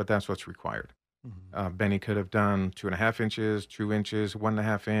 inches, but that's what's required. Mm-hmm. Benny could have done 2.5 inches, 2 inches,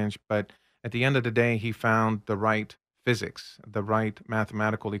 1.5 inch, but at the end of the day, he found the right physics, the right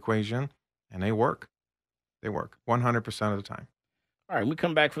mathematical equation, and they work. They work 100% of the time. All right, when we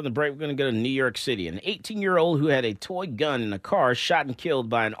come back from the break, we're going to go to New York City. An 18-year-old who had a toy gun in a car shot and killed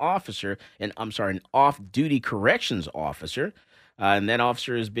by an off-duty corrections officer. And that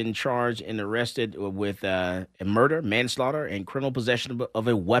officer has been charged and arrested with a murder, manslaughter, and criminal possession of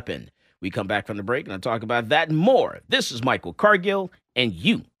a weapon. We come back from the break, and I'll talk about that and more. This is Michael Cargill, and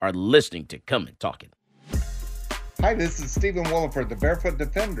you are listening to Come and Talk It. Hi, this is Stephen Williford, the Barefoot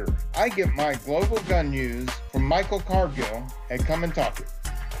Defender. I get my global gun news from Michael Cargill at Come and Talk It.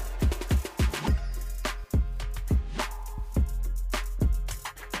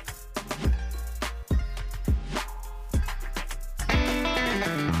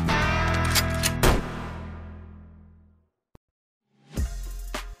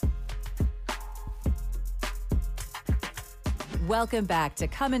 Welcome back to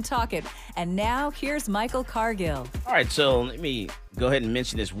Come and Talk It. And now here's Michael Cargill. All right, so let me go ahead and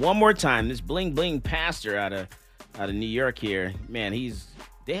mention this one more time. This Bling Bling pastor out of New York here, man,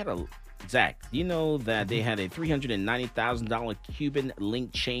 Zach, do you know that they had a $390,000 Cuban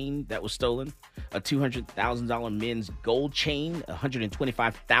link chain that was stolen? A $200,000 men's gold chain, a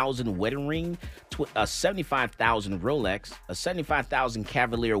 $125,000 wedding ring, a $75,000 Rolex, a $75,000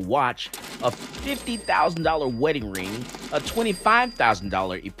 Cavalier watch, a $50,000 wedding ring, a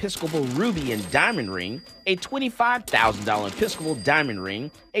 $25,000 Episcopal ruby and diamond ring, a $25,000 Episcopal diamond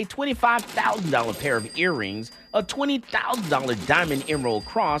ring, a $25,000 pair of earrings, a $20,000 diamond emerald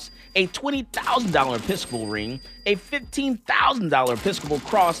cross, a $20,000 Episcopal ring, a $15,000 Episcopal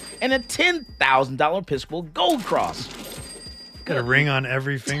cross, and a $10,000 Episcopal gold cross. Got a ring on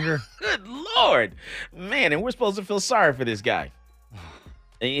every finger? Good Lord. Man, and we're supposed to feel sorry for this guy.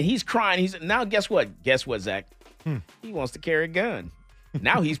 And he's crying. Now guess what? Guess what, Zach? He wants to carry a gun.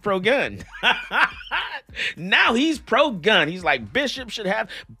 Now he's pro-gun. Now he's pro-gun. He's like, bishops should have,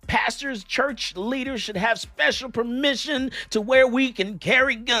 pastors, church leaders should have special permission to where we can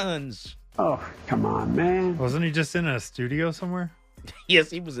carry guns. Oh, come on, man. Wasn't he just in a studio somewhere?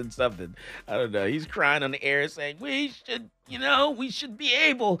 Yes, he was in something. I don't know. He's crying on the air saying, we should be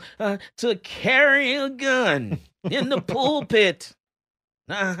able to carry a gun in the pulpit.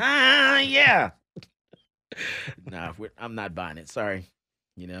 Yeah. No, I'm not buying it. Sorry.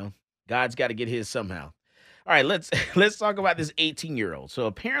 God's got to get his somehow. All right, let's talk about this 18-year-old. So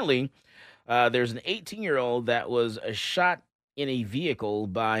apparently, There's an 18-year-old that was shot in a vehicle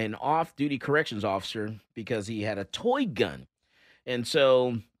by an off-duty corrections officer because he had a toy gun. And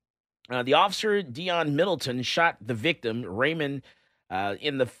so the officer, Dion Middleton, shot the victim, Raymond,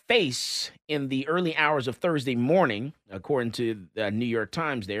 in the face in the early hours of Thursday morning, according to the New York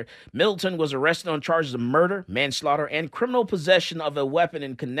Times there. Middleton was arrested on charges of murder, manslaughter, and criminal possession of a weapon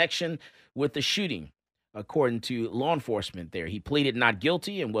in connection with the shooting, according to law enforcement there. He pleaded not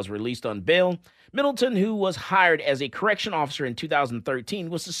guilty and was released on bail. Middleton, who was hired as a correction officer in 2013,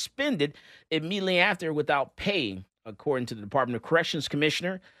 was suspended immediately after without pay, according to the Department of Corrections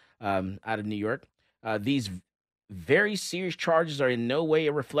Commissioner out of New York. These very serious charges are in no way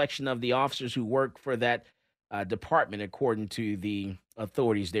a reflection of the officers who work for that department, according to the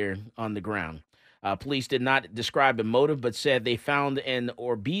authorities there on the ground. Police did not describe a motive, but said they found an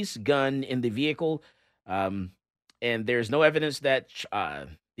obese gun in the vehicle, and there's no evidence that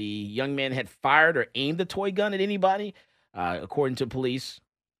the young man had fired or aimed the toy gun at anybody, according to police.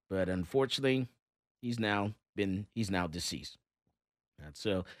 But unfortunately, he's now deceased. And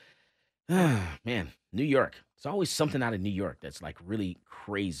so, man, New York. It's always something out of New York that's like really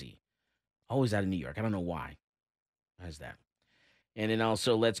crazy. Always out of New York. I don't know why. Why is that? And then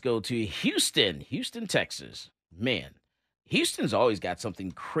also, let's go to Houston, Texas. Man, Houston's always got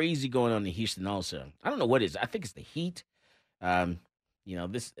something crazy going on in Houston also. I don't know what it is. I think it's the heat.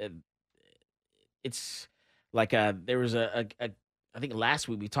 It's like there was I think last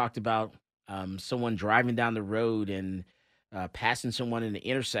week we talked about someone driving down the road and passing someone in the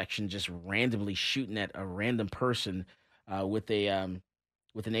intersection, just randomly shooting at a random person with an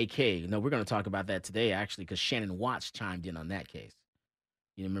AK. No, we're going to talk about that today, actually, because Shannon Watts chimed in on that case.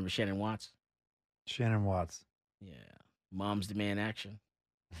 You remember Shannon Watts? Shannon Watts. Yeah. Moms demand action.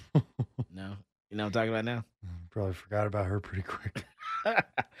 No? You know what I'm talking about now? Probably forgot about her pretty quick.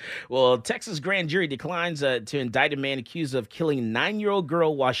 Well, Texas grand jury declines to indict a man accused of killing a 9-year-old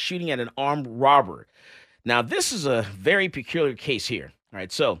girl while shooting at an armed robber. Now, this is a very peculiar case here. All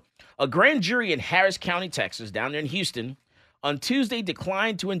right, so a grand jury in Harris County, Texas, down there in Houston, on Tuesday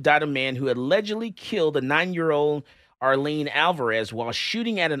declined to indict a man who allegedly killed a 9-year-old Arlene Alvarez while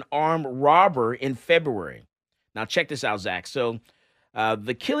shooting at an armed robber in February. Now, check this out, Zach. So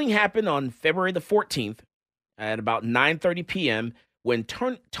the killing happened on February the 14th at about 9:30 p.m. when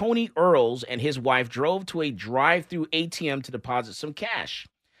Tony Earls and his wife drove to a drive-through ATM to deposit some cash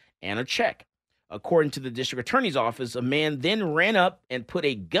and a check. According to the district attorney's office, a man then ran up and put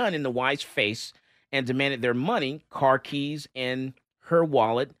a gun in the wife's face and demanded their money, car keys, and her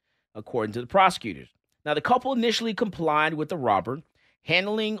wallet, according to the prosecutors. Now, the couple initially complied with the robber,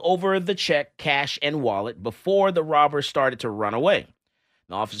 handing over the check, cash, and wallet before the robber started to run away.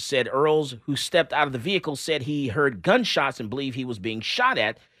 The officer said Earls, who stepped out of the vehicle, said he heard gunshots and believed he was being shot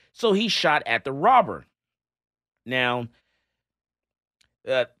at, so he shot at the robber. Now,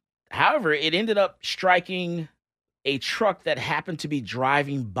 however, it ended up striking a truck that happened to be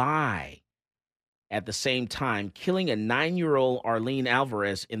driving by at the same time, killing a 9-year-old Arlene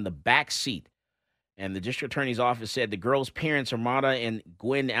Alvarez in the back seat. And the district attorney's office said the girl's parents, Armando and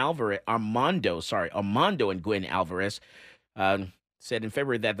Gwen Alvarez, said in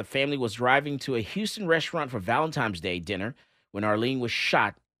February that the family was driving to a Houston restaurant for Valentine's Day dinner when Arlene was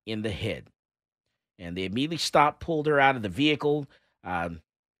shot in the head. And they immediately stopped, pulled her out of the vehicle, and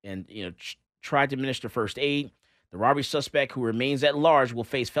tried to administer first aid. The robbery suspect, who remains at large, will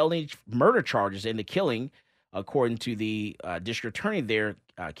face felony murder charges in the killing, according to the district attorney there,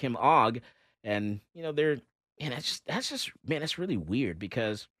 Kim Ogg. And that's really weird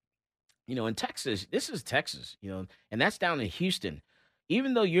because, in Texas, this is Texas, and that's down in Houston.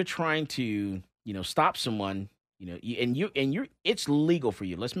 Even though you're trying to, stop someone, it's legal for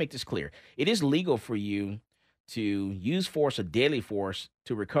you. Let's make this clear. It is legal for you to use force or deadly force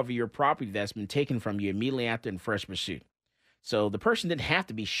to recover your property that's been taken from you immediately after in fresh pursuit. So the person didn't have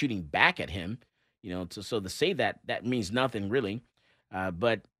to be shooting back at him, so to say that means nothing really.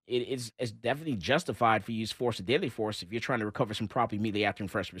 But it's definitely justified for use force or deadly force if you're trying to recover some property immediately after in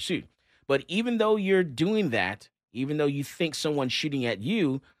fresh pursuit. But even though you're doing that, even though you think someone's shooting at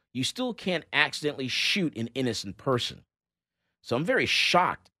you, you still can't accidentally shoot an innocent person. So I'm very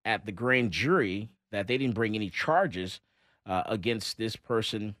shocked at the grand jury that they didn't bring any charges against this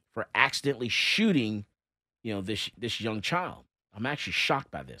person for accidentally shooting, this young child. I'm actually shocked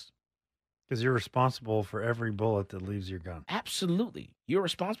by this. Because you're responsible for every bullet that leaves your gun. Absolutely, you're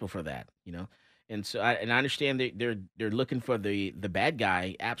responsible for that. And so I understand they're looking for the bad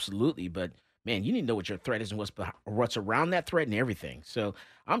guy, absolutely. But man, you need to know what your threat is and what's around that threat and everything. So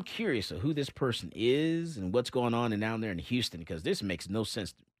I'm curious of who this person is and what's going on and down there in Houston, because this makes no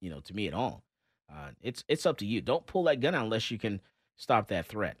sense, to me at all. It's up to you. Don't pull that gun out unless you can stop that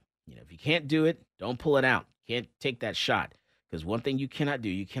threat. If you can't do it, don't pull it out. Can't take that shot, because one thing you cannot do,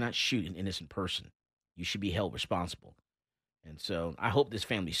 you cannot shoot an innocent person. You should be held responsible. And so I hope this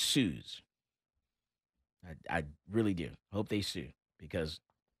family sues. I really do. I hope they sue, because,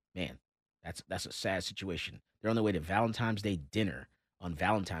 man, that's a sad situation. They're on their way to Valentine's Day dinner on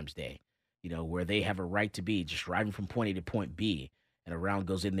Valentine's Day, where they have a right to be just driving from point A to point B, and a round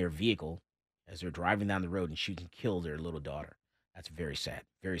goes in their vehicle as they're driving down the road and shoot and kill their little daughter. That's very sad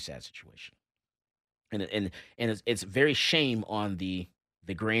situation. And it's very shame on the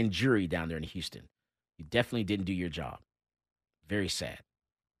grand jury down there in Houston. You definitely didn't do your job. Very sad.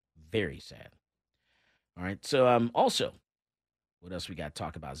 Very sad. All right. So also, what else we got to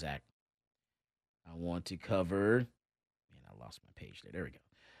talk about, Zach? I want to cover. Man, I lost my page there. There we go.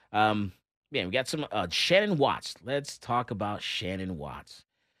 Man, we got some Shannon Watts. Let's talk about Shannon Watts.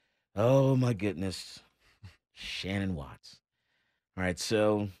 Oh my goodness, Shannon Watts. All right,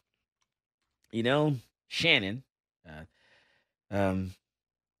 so Shannon,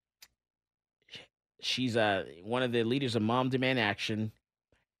 she's one of the leaders of Mom Demand Action,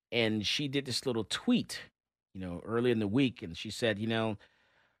 and she did this little tweet, early in the week, and she said,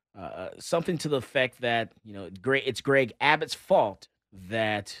 something to the effect that, it's Greg Abbott's fault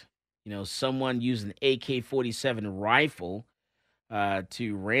that, someone used an AK-47 rifle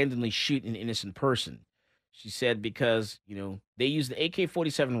to randomly shoot an innocent person. She said because, they used the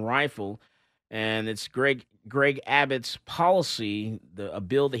AK-47 rifle, and it's Greg Abbott's policy, a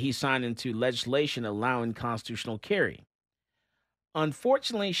bill that he signed into legislation allowing constitutional carry.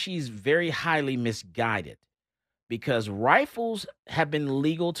 Unfortunately, she's very highly misguided, because rifles have been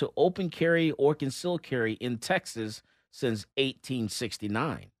legal to open carry or conceal carry in Texas since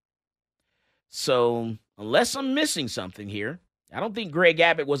 1869. So, unless I'm missing something here, I don't think Greg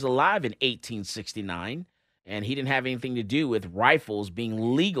Abbott was alive in 1869, and he didn't have anything to do with rifles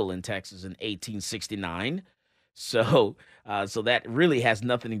being legal in Texas in 1869. So that really has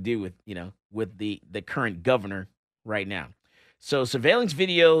nothing to do with, with the current governor right now. So surveillance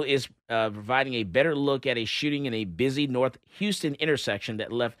video is providing a better look at a shooting in a busy North Houston intersection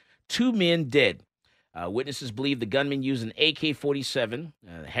that left 2 men dead. Witnesses believe the gunman used an AK-47.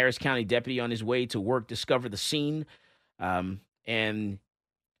 Harris County deputy on his way to work discovered the scene. And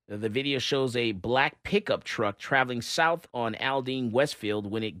the video shows a black pickup truck traveling south on Aldine Westfield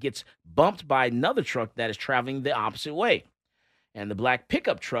when it gets bumped by another truck that is traveling the opposite way. And the black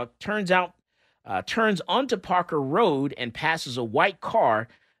pickup truck turns onto Parker Road and passes a white car.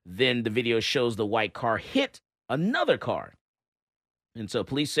 Then the video shows the white car hit another car. And so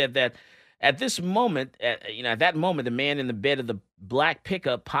police said that at that moment, the man in the bed of the black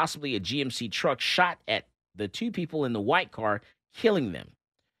pickup, possibly a GMC truck, shot at the 2 people in the white car, killing them.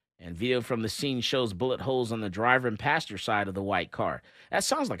 And video from the scene shows bullet holes on the driver and passenger side of the white car. That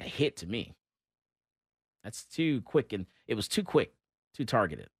sounds like a hit to me. That's too quick, and it was too quick, too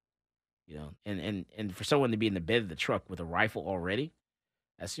targeted. And for someone to be in the bed of the truck with a rifle already,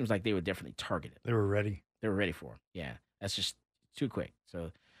 that seems like they were definitely targeted. They were ready. They were ready for it. Yeah, that's just too quick.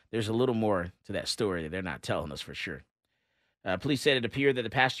 So there's a little more to that story that they're not telling us for sure. Police said it appeared that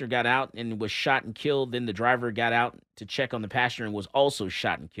the passenger got out and was shot and killed. Then the driver got out to check on the passenger and was also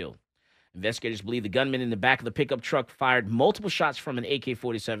shot and killed. Investigators believe the gunman in the back of the pickup truck fired multiple shots from an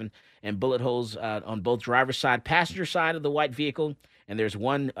AK-47 and bullet holes on both driver's side, passenger side of the white vehicle. And there's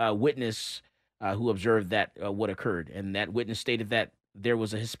one witness who observed that what occurred. And that witness stated that there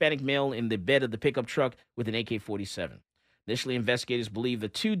was a Hispanic male in the bed of the pickup truck with an AK-47. Initially, investigators believe the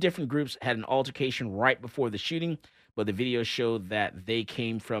 2 different groups had an altercation right before the shooting, but the video showed that they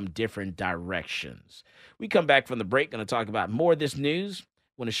came from different directions. We come back from the break, going to talk about more of this news.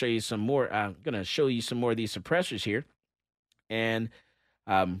 Want to show you some more. Going to show you some more of these suppressors here, and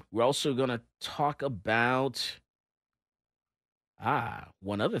we're also going to talk about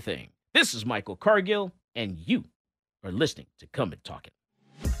one other thing. This is Michael Cargill, and you are listening to Come and Talk It.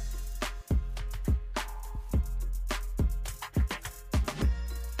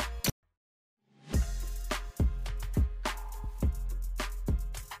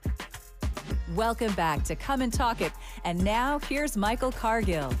 Welcome back to Come and Talk It. And now here's Michael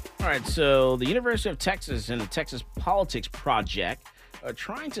Cargill. All right, so the University of Texas and the Texas Politics Project are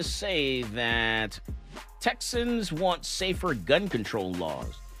trying to say that Texans want safer gun control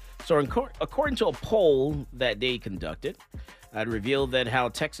laws. So according to a poll that they conducted, it revealed that how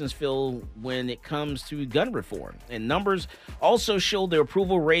Texans feel when it comes to gun reform. And numbers also show the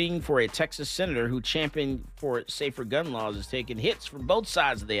approval rating for a Texas senator who championed for safer gun laws is taking hits from both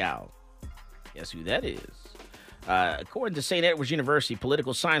sides of the aisle. Guess who that is? According to St. Edward's University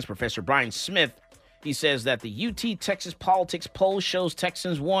political science professor Brian Smith, he says that the UT Texas politics poll shows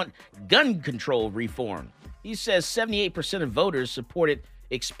Texans want gun control reform. He says 78% of voters supported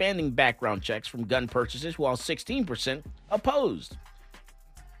expanding background checks from gun purchases, while 16% opposed.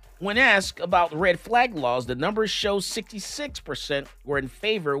 When asked about red flag laws, the numbers show 66% were in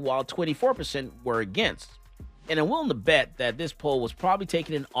favor, while 24% were against. And I'm willing to bet that this poll was probably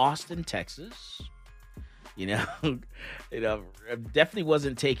taken in Austin, Texas. Definitely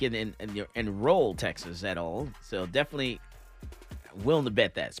wasn't taken in rural Texas at all. So definitely willing to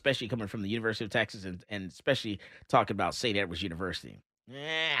bet that, especially coming from the University of Texas and especially talking about St. Edward's University.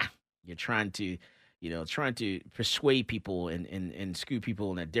 You're trying to persuade people and skew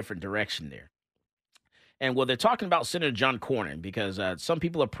people in a different direction there. And they're talking about Senator John Cornyn because some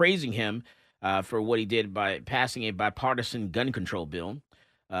people are praising him for what he did by passing a bipartisan gun control bill.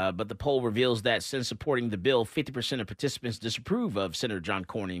 But the poll reveals that since supporting the bill, 50% of participants disapprove of Senator John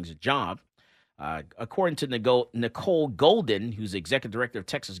Cornyn's job. According to Nicole Golden, who's the executive director of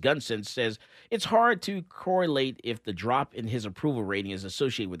Texas Gun Sense, says it's hard to correlate if the drop in his approval rating is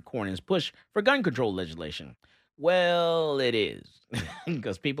associated with Cornyn's push for gun control legislation. Well, it is,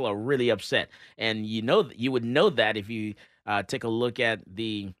 because people are really upset. And you would know that if you take a look at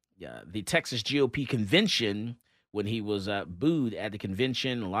the Texas GOP convention when he was booed at the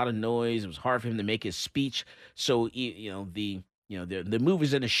convention, a lot of noise. It was hard for him to make his speech. So, the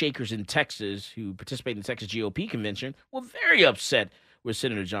movers and the shakers in Texas who participate in the Texas GOP convention were very upset with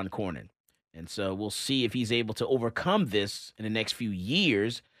Senator John Cornyn. And so we'll see if he's able to overcome this in the next few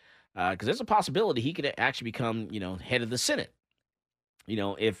years, because there's a possibility he could actually become, head of the Senate.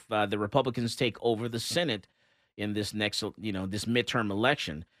 If the Republicans take over the Senate in this next, this midterm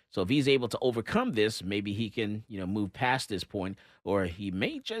election. So if he's able to overcome this, maybe he can, move past this point, or he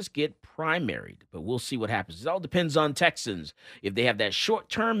may just get primaried. But we'll see what happens. It all depends on Texans, if they have that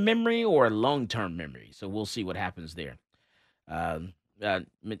short-term memory or long-term memory. So we'll see what happens there.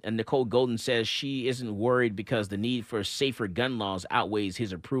 Nicole Golden says she isn't worried because the need for safer gun laws outweighs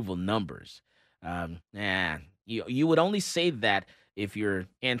his approval numbers. You would only say that if you're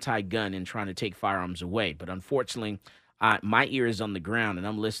anti-gun and trying to take firearms away. But unfortunately, my ear is on the ground, and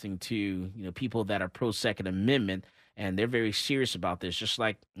I'm listening to people that are pro Second Amendment, and they're very serious about this. Just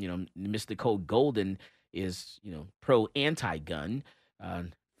like Miss Nicole Golden is pro anti-gun.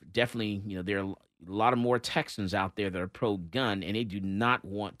 Definitely, there are a lot of more Texans out there that are pro gun, and they do not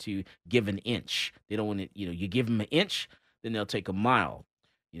want to give an inch. They don't want to. You give them an inch, then they'll take a mile.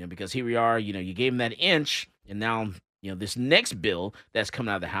 Because here we are. You gave them that inch, and now this next bill that's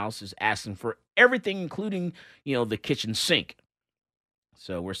coming out of the House is asking for everything, including, the kitchen sink.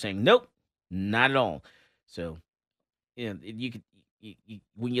 So we're saying, nope, not at all. So, you could,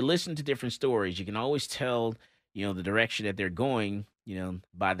 when you listen to different stories, you can always tell, the direction that they're going,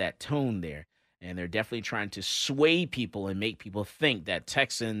 by that tone there. And they're definitely trying to sway people and make people think that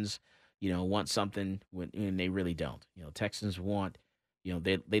Texans, want something when they really don't. Texans want,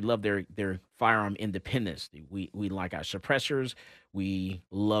 they love their firearm independence. We like our suppressors. We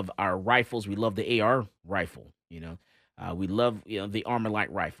love our rifles. We love the AR rifle. We love the Armor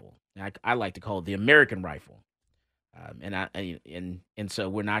Light rifle. I like to call it the American rifle. And so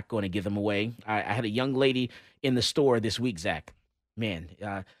we're not going to give them away. I had a young lady in the store this week, Zach. Man,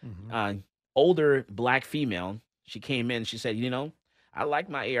 older black female. She came in. She said, I like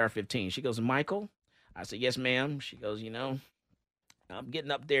my AR-15. She goes, Michael. I said, yes, ma'am. She goes, I'm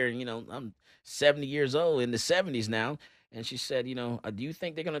getting up there, I'm 70 years old, in the 70s now. And she said, do you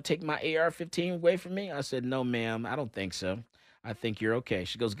think they're going to take my AR-15 away from me? I said, no, ma'am, I don't think so. I think you're okay.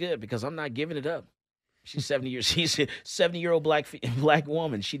 She goes, good, because I'm not giving it up. She's 70 years. She's a 70-year-old black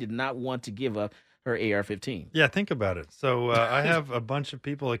woman. She did not want to give up her AR-15. Yeah, think about it. So I have a bunch of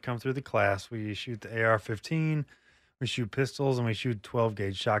people that come through the class. We shoot the AR-15. We shoot pistols, and we shoot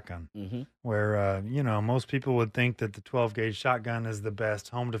 12-gauge shotgun, where, most people would think that the 12-gauge shotgun is the best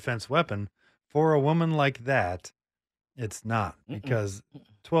home defense weapon. For a woman like that, it's not, because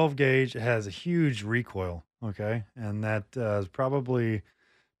 12-gauge has a huge recoil, okay? And that is probably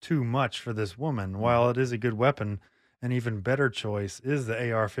too much for this woman. While it is a good weapon, an even better choice is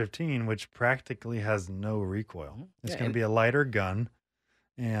the AR-15, which practically has no recoil. It's going to be a lighter gun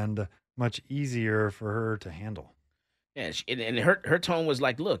and much easier for her to handle. Yeah, and her tone was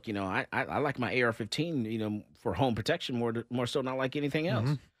like, look, I like my AR-15, for home protection more so, not like anything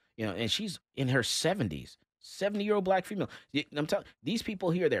else. and she's in her 70s. 70-year-old black female. I'm telling these people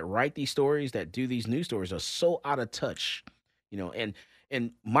here that write these stories, that do these news stories, are so out of touch.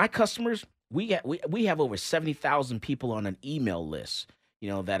 And my customers, we have over 70,000 people on an email list,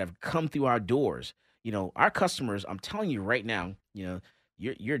 that have come through our doors. Our customers, I'm telling you right now,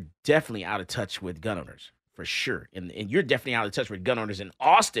 you're definitely out of touch with gun owners for sure. And you're definitely out of touch with gun owners in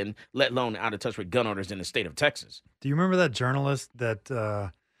Austin, let alone out of touch with gun owners in the state of Texas. Do you remember that journalist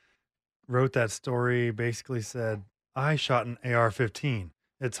that wrote that story? Basically said, I shot an AR-15.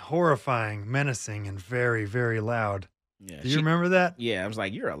 It's horrifying, menacing, and very, very loud. Yeah, Do you remember that? Yeah, I was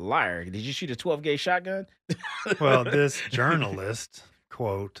like, you're a liar. Did you shoot a 12-gauge shotgun? Well, this journalist,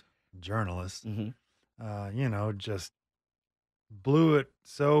 quote, journalist, Mm-hmm. just blew it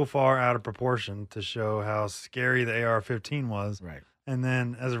so far out of proportion to show how scary the AR-15 was. Right. And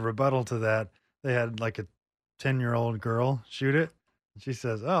then as a rebuttal to that, they had like a 10-year-old girl shoot it. And she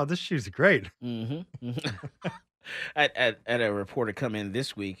says, oh, this shoots great. Mm-hmm. I had a reporter come in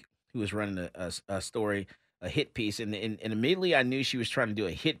this week who was running a story, a hit piece, and immediately I knew she was trying to do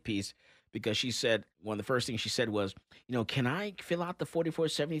a hit piece because she said one of the first things she said was, can I fill out the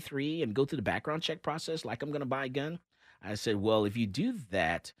 4473 and go through the background check process like I'm going to buy a gun? I said, well, if you do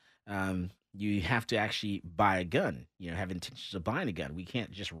that, you have to actually buy a gun, have intentions of buying a gun. We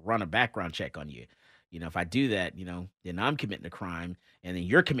can't just run a background check on you. If I do that, then I'm committing a crime and then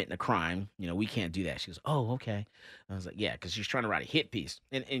you're committing a crime. We can't do that. She goes, oh, okay. I was like, yeah, because she's trying to write a hit piece.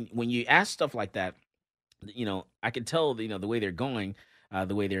 And when you ask stuff like that, I can tell, the way they're going,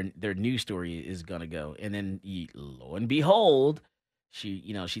 the way their news story is going to go. And then lo and behold,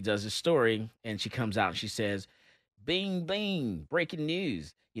 she does this story and she comes out and she says, bing, bing, breaking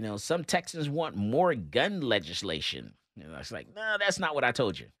news. Some Texans want more gun legislation. It's like, no, that's not what I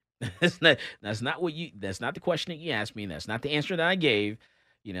told you. That's not that's not the question that you asked me. That's not the answer that I gave.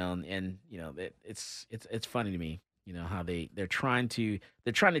 It's funny to me, how they're trying to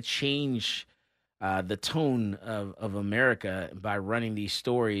change the tone of America by running these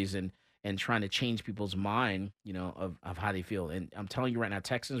stories and trying to change people's mind, of how they feel. And I'm telling you right now,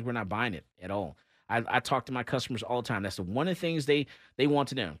 Texans, we're not buying it at all. I talk to my customers all the time. That's one of the things they want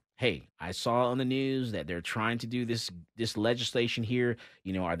to know. Hey, I saw on the news that they're trying to do this legislation here.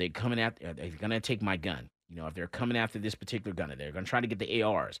 Are they coming after? Are they going to take my gun? If they're coming after this particular gun, they're going to try to get the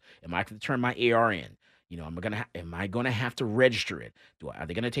ARs. Am I going to turn my AR in? Am I going to have to register it? Are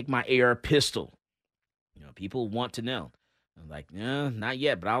they going to take my AR pistol? People want to know. I'm like, no, not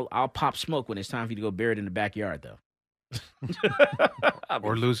yet, but I'll pop smoke when it's time for you to go bury it in the backyard, though.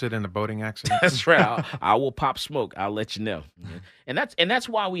 Or lose it in a boating accident. That's right. I will pop smoke. I'll let you know. And that's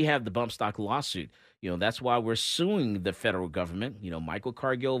why we have the bump stock lawsuit. That's why we're suing the federal government. Michael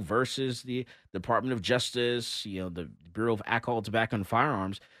Cargill versus the Department of Justice. The Bureau of Alcohol, Tobacco, and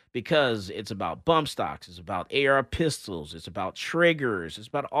Firearms, because it's about bump stocks. It's about AR pistols. It's about triggers. It's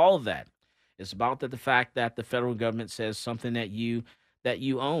about all of that. It's about the fact that the federal government says something that you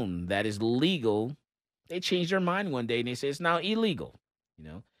own that is legal. They change their mind one day and they say it's now illegal,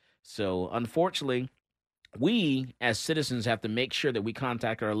 So unfortunately, we as citizens have to make sure that we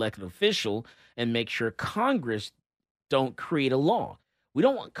contact our elected official and make sure Congress don't create a law. We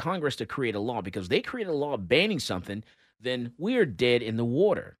don't want Congress to create a law, because they create a law banning something, then we're dead in the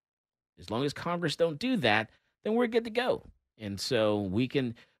water. As long as Congress don't do that, then we're good to go. And so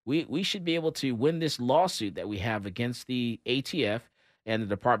we should be able to win this lawsuit that we have against the ATF and the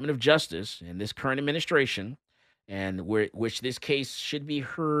Department of Justice and this current administration, and which this case should be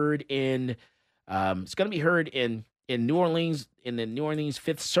heard in. It's going to be heard in New Orleans, in the New Orleans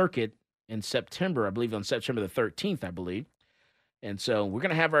Fifth Circuit in September, I believe, on September the 13th, I believe. And so we're going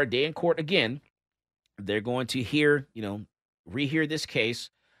to have our day in court again. They're going to rehear this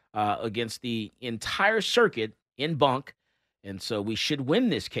case against the entire circuit in bunk. And so we should win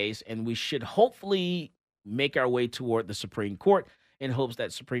this case, and we should hopefully make our way toward the Supreme Court in hopes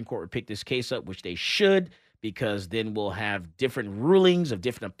that Supreme Court would pick this case up, which they should, because then we'll have different rulings of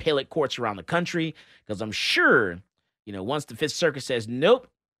different appellate courts around the country. Because I'm sure, once the Fifth Circuit says, nope,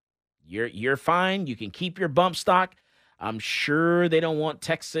 you're fine, you can keep your bump stock, I'm sure they don't want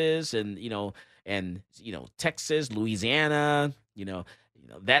Texas and Texas, Louisiana,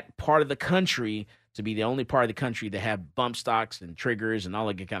 that part of the country to be the only part of the country that have bump stocks and triggers and all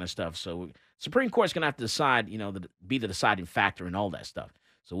that good kind of stuff. So Supreme Court's going to have to decide, be the deciding factor in all that stuff.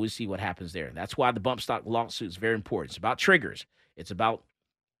 So we'll see what happens there. That's why the bump stock lawsuit is very important. It's about triggers. It's about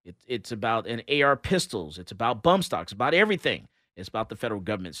an AR pistols. It's about bump stocks. About everything. It's about the federal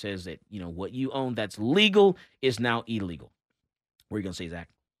government says that, what you own that's legal is now illegal. What are you going to say, Zach?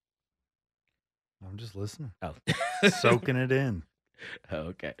 I'm just listening. Oh. Soaking it in.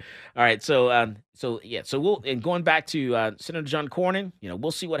 Okay. All right. So we'll and going back to Senator John Cornyn,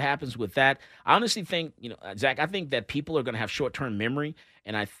 we'll see what happens with that. I honestly think, Zach, I think that people are going to have short-term memory,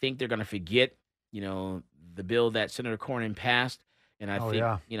 and I think they're going to forget, the bill that Senator Cornyn passed, and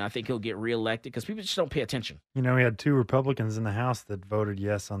I think he'll get reelected because people just don't pay attention. We had 2 Republicans in the House that voted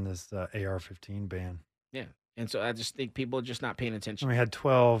yes on this AR-15 ban. Yeah, and so I just think people are just not paying attention. And we had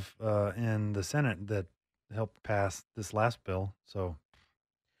 12 in the Senate that helped pass this last bill, so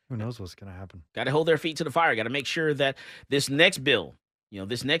who knows what's going to happen. Got to hold their feet to the fire. Got to make sure that this next bill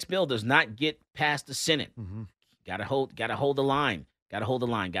does not get past the Senate. Mm-hmm. Got to hold the line. Got to hold the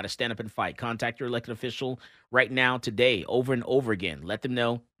line. Got to stand up and fight. Contact your elected official right now, today, over and over again. Let them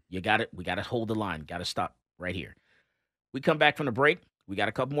know we got to hold the line. Got to stop right here. We come back from the break. We got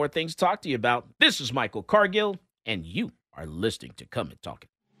a couple more things to talk to you about. This is Michael Cargill, and you are listening to Come and Talk It.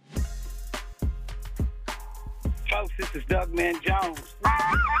 Folks, this is Doug Man Jones.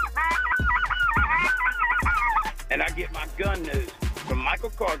 And I get my gun news from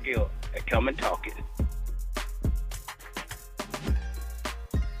Michael Cargill at Come and Talk It.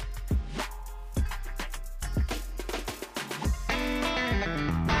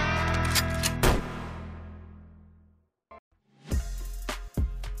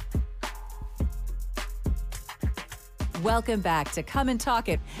 Welcome back to Come and Talk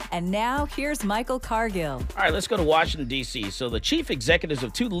It. And now here's Michael Cargill. All right, let's go to Washington, D.C. So the chief executives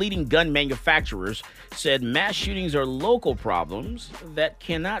of 2 leading gun manufacturers said mass shootings are local problems that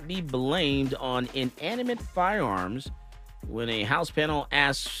cannot be blamed on inanimate firearms when a House panel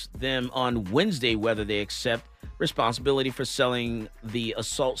asked them on Wednesday whether they accept responsibility for selling the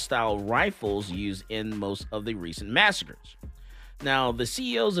assault-style rifles used in most of the recent massacres. Now, the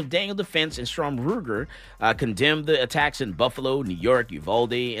CEOs of Daniel Defense and Strom Ruger condemned the attacks in Buffalo, New York,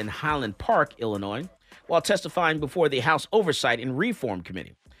 Uvalde, and Highland Park, Illinois, while testifying before the House Oversight and Reform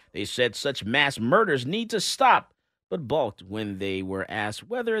Committee. They said such mass murders need to stop, but balked when they were asked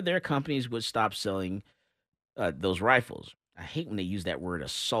whether their companies would stop selling those rifles. I hate when they use that word,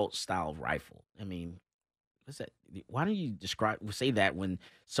 assault-style rifle. I mean, what's that? Why don't you say that when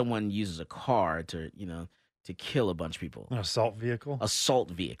someone uses a car to kill a bunch of people? An assault vehicle?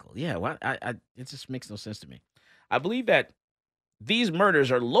 Assault vehicle. Yeah, well, it just makes no sense to me. I believe that these murders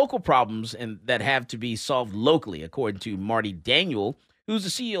are local problems and that have to be solved locally, according to Marty Daniel, who's the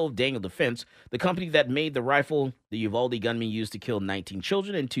CEO of Daniel Defense, the company that made the rifle the Uvalde gunman used to kill 19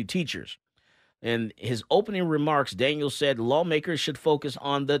 children and 2 teachers. In his opening remarks, Daniel said lawmakers should focus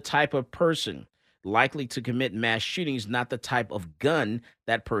on the type of person likely to commit mass shootings, not the type of gun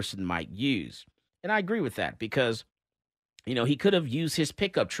that person might use. And I agree with that because, he could have used his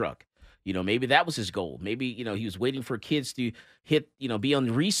pickup truck. Maybe that was his goal. Maybe, he was waiting for kids to hit, be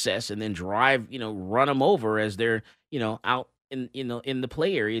on recess and then drive, run them over as they're, out in the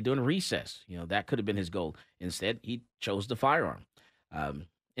play area doing recess. That could have been his goal. Instead, he chose the firearm.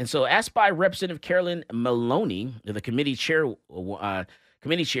 And so asked by Representative Carolyn Maloney, the committee chair,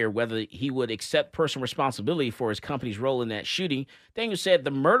 whether he would accept personal responsibility for his company's role in that shooting, Daniel said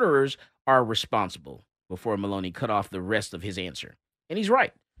the murderers are responsible before Maloney cut off the rest of his answer. And he's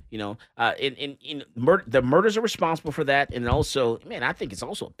right. The murders are responsible for that. And also, man, I think it's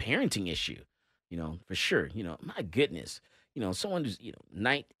also a parenting issue, for sure. My goodness, someone who's,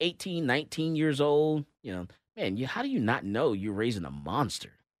 18, 19 years old, man, how do you not know you're raising a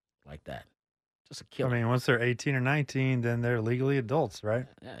monster like that? Just a killer. I mean, once they're 18 or 19, then they're legally adults, right?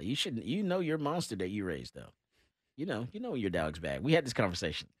 Yeah, you shouldn't. Your monster that you raised, though. You know your dog's bad. We had this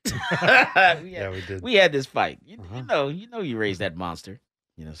conversation. Yeah, we did. We had this fight. You know you raised that monster.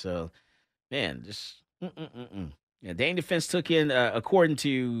 So, man, just Yeah, Daniel Defense took in, according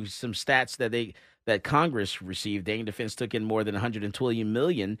to some stats that Congress received, Daniel Defense took in more than $120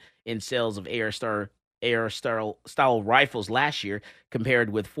 million in sales of AR-style rifles last year, compared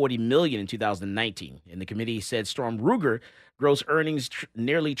with $40 million in 2019. And the committee said Strom Ruger gross earnings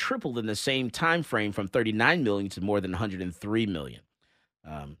nearly tripled in the same time frame, from $39 million to more than $103 million.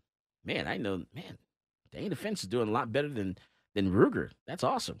 Daniel Defense is doing a lot better than Ruger. That's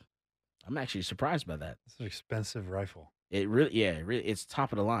awesome. I'm actually surprised by that. It's an expensive rifle. It really, it's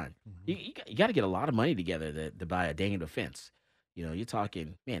top of the line. Mm-hmm. You got to get a lot of money together to buy a Daniel Defense. You're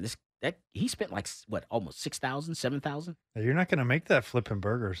talking, man, he spent almost $6,000, $7,000. You're not going to make that flipping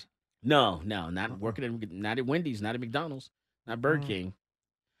burgers. No, not working not at Wendy's, not at McDonald's, not Burger King.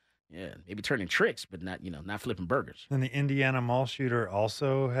 Yeah, maybe turning tricks, but not flipping burgers. And the Indiana mall shooter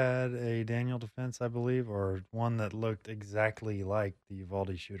also had a Daniel Defense, I believe, or one that looked exactly like the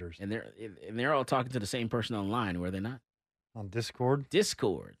Uvalde shooters. And they're all talking to the same person online, were they not? On Discord?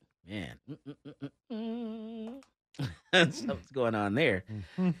 Discord, man. Something's going on there.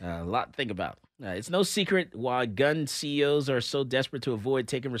 A lot to think about. It's no secret why gun CEOs are so desperate to avoid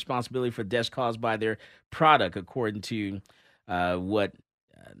taking responsibility for deaths caused by their product, according to what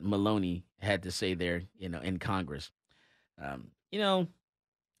Maloney had to say there, in Congress. Um, you know,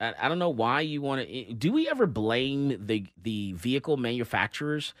 I don't know why you want to. Do we ever blame the vehicle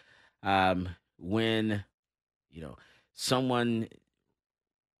manufacturers when someone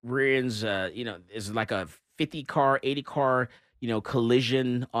ruins, is like a 50 car, 80 car,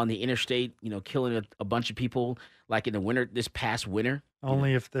 collision on the interstate, killing a bunch of people like in the winter, this past winter.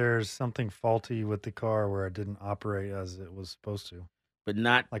 Only if there's something faulty with the car where it didn't operate as it was supposed to. But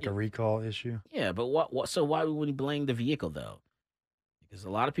not like a recall issue. Yeah, but what? So why would we blame the vehicle though? Because a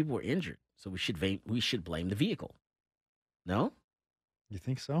lot of people were injured, so we should blame the vehicle. No, you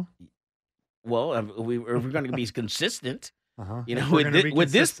think so? Well, if we're going to be consistent,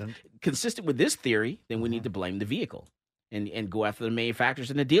 consistent with this theory, then we need to blame the vehicle and go after the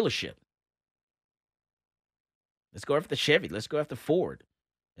manufacturers and the dealership. Let's go after the Chevy. Let's go after Ford.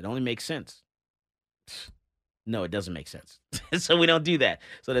 It only makes sense. No, it doesn't make sense. So we don't do that.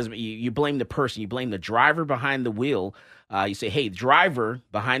 So you blame the person. You blame the driver behind the wheel. You say, hey, driver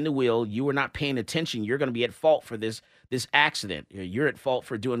behind the wheel, you were not paying attention. You're going to be at fault for this accident. You're at fault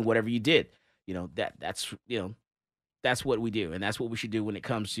for doing whatever you did. That's what we do. And that's what we should do when it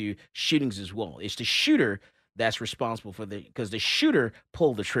comes to shootings as well. It's the shooter that's responsible because the shooter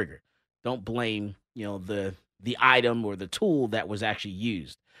pulled the trigger. Don't blame, the item or the tool that was actually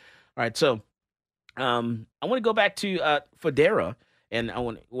used. All right. So, I want to go back to Federa, and I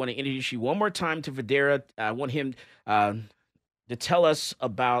want to introduce you one more time to Federa. I want him to tell us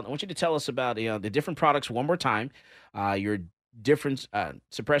about. I want you to tell us about the different products one more time. Your different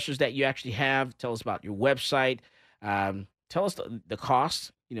suppressors that you actually have. Tell us about your website. Tell us the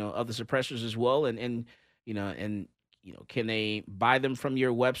cost, of the suppressors as well, and can they buy them from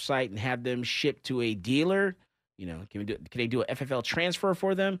your website and have them shipped to a dealer? Can they do a FFL transfer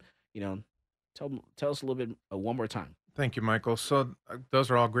for them? Tell us a little bit one more time. Thank you, Michael. So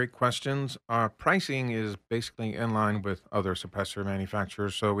those are all great questions. Our pricing is basically in line with other suppressor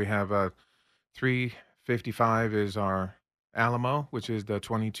manufacturers. So we have a 355 is our Alamo, which is the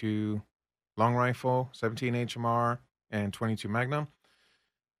 22 long rifle, 17 HMR, and 22 Magnum.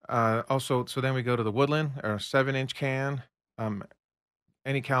 So then we go to the Woodland, our 7-inch can,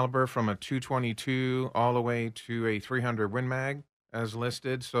 any caliber from a 222 all the way to a 300 Win Mag as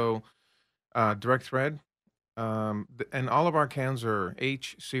listed. So direct thread, and all of our cans are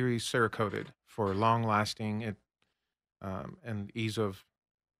H series Cerakoted for long lasting and ease of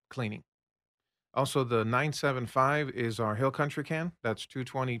cleaning. Also, the 975 is our Hill Country can. That's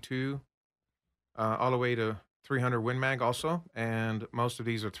 222 all the way to 300 Win Mag also, and most of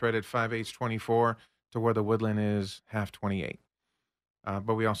these are threaded 5/8 to where the Woodland is half 28.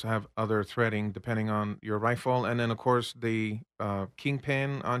 But we also have other threading depending on your rifle. And then, of course, the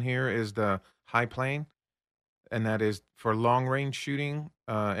Kingpin on here is the High Plane, and that is for long-range shooting,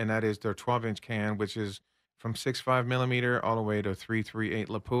 and that is their 12-inch can, which is from 6.5 millimeter all the way to 3.38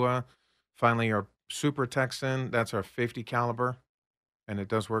 Lapua. Finally, our Super Texan, that's our 50 caliber, and it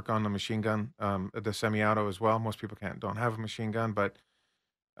does work on the machine gun, the semi-auto as well. Most people don't have a machine gun, but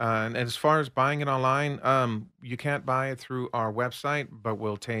and as far as buying it online, you can't buy it through our website, but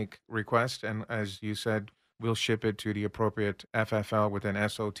we'll take requests. And as you said, we'll ship it to the appropriate FFL with an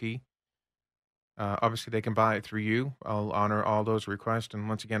SOT. Obviously, they can buy it through you. I'll honor all those requests. And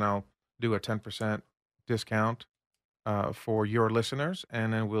once again, I'll do a 10% discount for your listeners.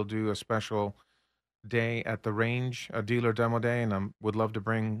 And then we'll do a special day at the range, a dealer demo day. And I would love to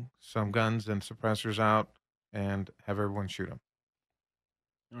bring some guns and suppressors out and have everyone shoot them.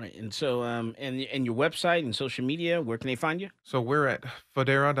 All right. And so, and your website and social media, where can they find you? So we're at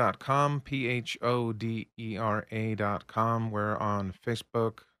Fodera.com, Phodera.com. We're on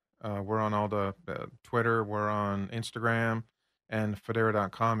Facebook. We're on all the Twitter. We're on Instagram. And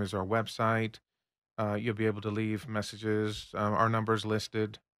Fodera.com is our website. You'll be able to leave messages. Our number's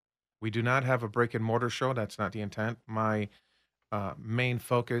listed. We do not have a brick and mortar show. That's not the intent. My main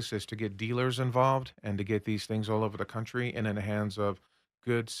focus is to get dealers involved and to get these things all over the country and in the hands of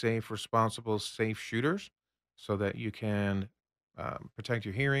good, safe, responsible, safe shooters so that you can protect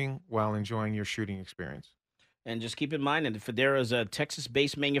your hearing while enjoying your shooting experience. And just keep in mind that Federa is a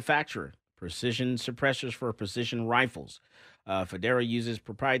Texas-based manufacturer, precision suppressors for precision rifles. Federa uses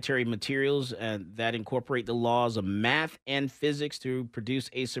proprietary materials that incorporate the laws of math and physics to produce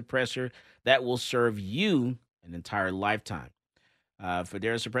a suppressor that will serve you an entire lifetime.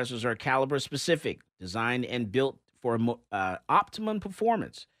 Federa suppressors are caliber specific, designed and built for optimum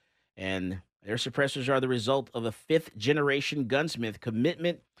performance. And Their suppressors are the result of a fifth-generation gunsmith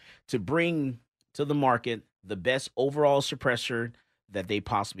commitment to bring to the market the best overall suppressor that they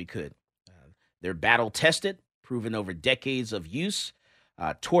possibly could. They're battle-tested, proven over decades of use,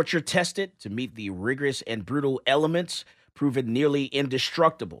 torture-tested to meet the rigorous and brutal elements, proven nearly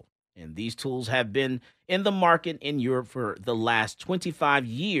indestructible. And these tools have been in the market in Europe for the last 25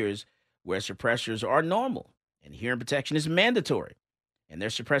 years, where suppressors are normal and hearing protection is mandatory. And their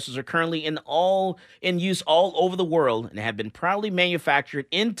suppressors are currently in use all over the world and have been proudly manufactured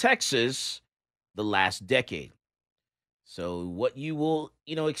in Texas the last decade. So what you will,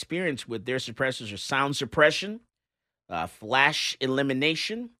 experience with their suppressors are sound suppression, flash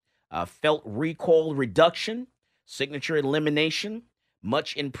elimination, felt recoil reduction, signature elimination,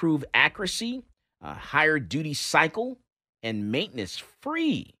 much improved accuracy, higher duty cycle, and maintenance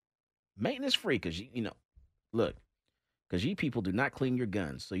free. Maintenance free, because because you people do not clean your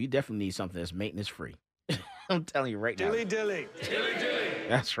guns, so you definitely need something that's maintenance free. I'm telling you right now. Dilly.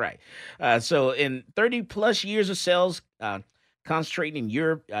 That's right. So in 30 plus years of sales, concentrating in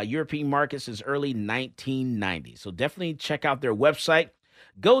European markets since early 1990. So definitely check out their website.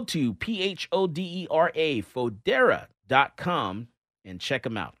 Go to Fodera.com and check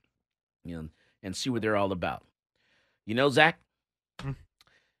them out, and see what they're all about. Zach,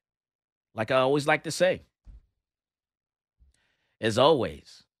 like I always like to say, as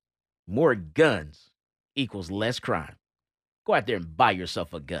always, more guns equals less crime. Go out there and buy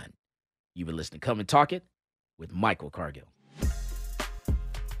yourself a gun. You've been listening to Come and Talk It with Michael Cargill.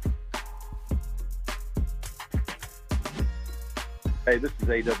 Hey, this is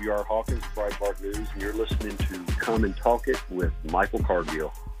AWR Hawkins, Breitbart News, and you're listening to Come and Talk It with Michael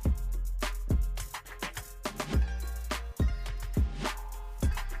Cargill.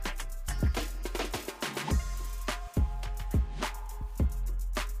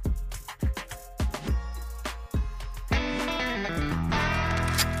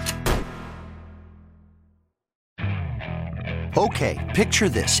 Okay, picture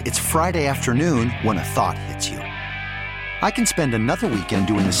this. It's Friday afternoon when a thought hits you. I can spend another weekend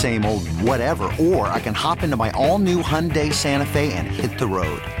doing the same old whatever, or I can hop into my all-new Hyundai Santa Fe and hit the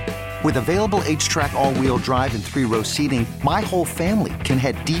road. With available H-Track all-wheel drive and 3-row seating, my whole family can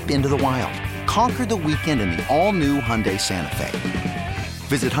head deep into the wild. Conquer the weekend in the all-new Hyundai Santa Fe.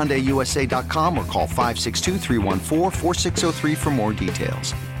 Visit HyundaiUSA.com or call 562-314-4603 for more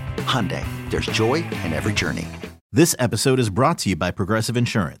details. Hyundai, there's joy in every journey. This episode is brought to you by Progressive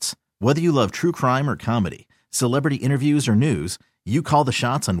Insurance. Whether you love true crime or comedy, celebrity interviews or news, you call the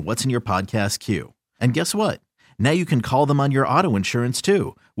shots on what's in your podcast queue. And guess what? Now you can call them on your auto insurance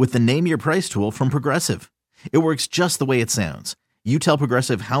too with the Name Your Price tool from Progressive. It works just the way it sounds. You tell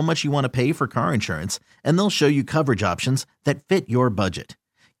Progressive how much you want to pay for car insurance, and they'll show you coverage options that fit your budget.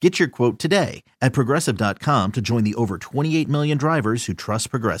 Get your quote today at Progressive.com to join the over 28 million drivers who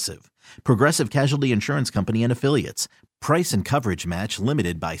trust Progressive. Progressive Casualty Insurance Company and Affiliates. Price and coverage match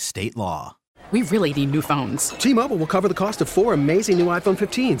limited by state law. We really need new phones. T-Mobile will cover the cost of 4 amazing new iPhone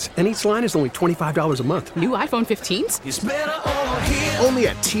 15s, and each line is only $25 a month. New iPhone 15s? It's better over here. Only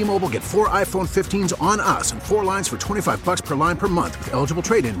at T-Mobile, get 4 iPhone 15s on us and 4 lines for $25 per line per month with eligible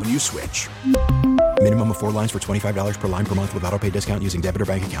trade-in when you switch. Minimum of 4 lines for $25 per line per month with autopay discount using debit or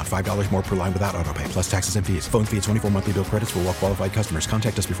bank account. $5 more per line without autopay, plus taxes and fees. Phone fee at 24 monthly bill credits for well-qualified customers.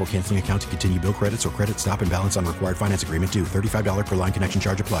 Contact us before canceling account to continue bill credits or credit stop and balance on required finance agreement due. $35 per line connection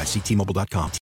charge applies. See T-Mobile.com.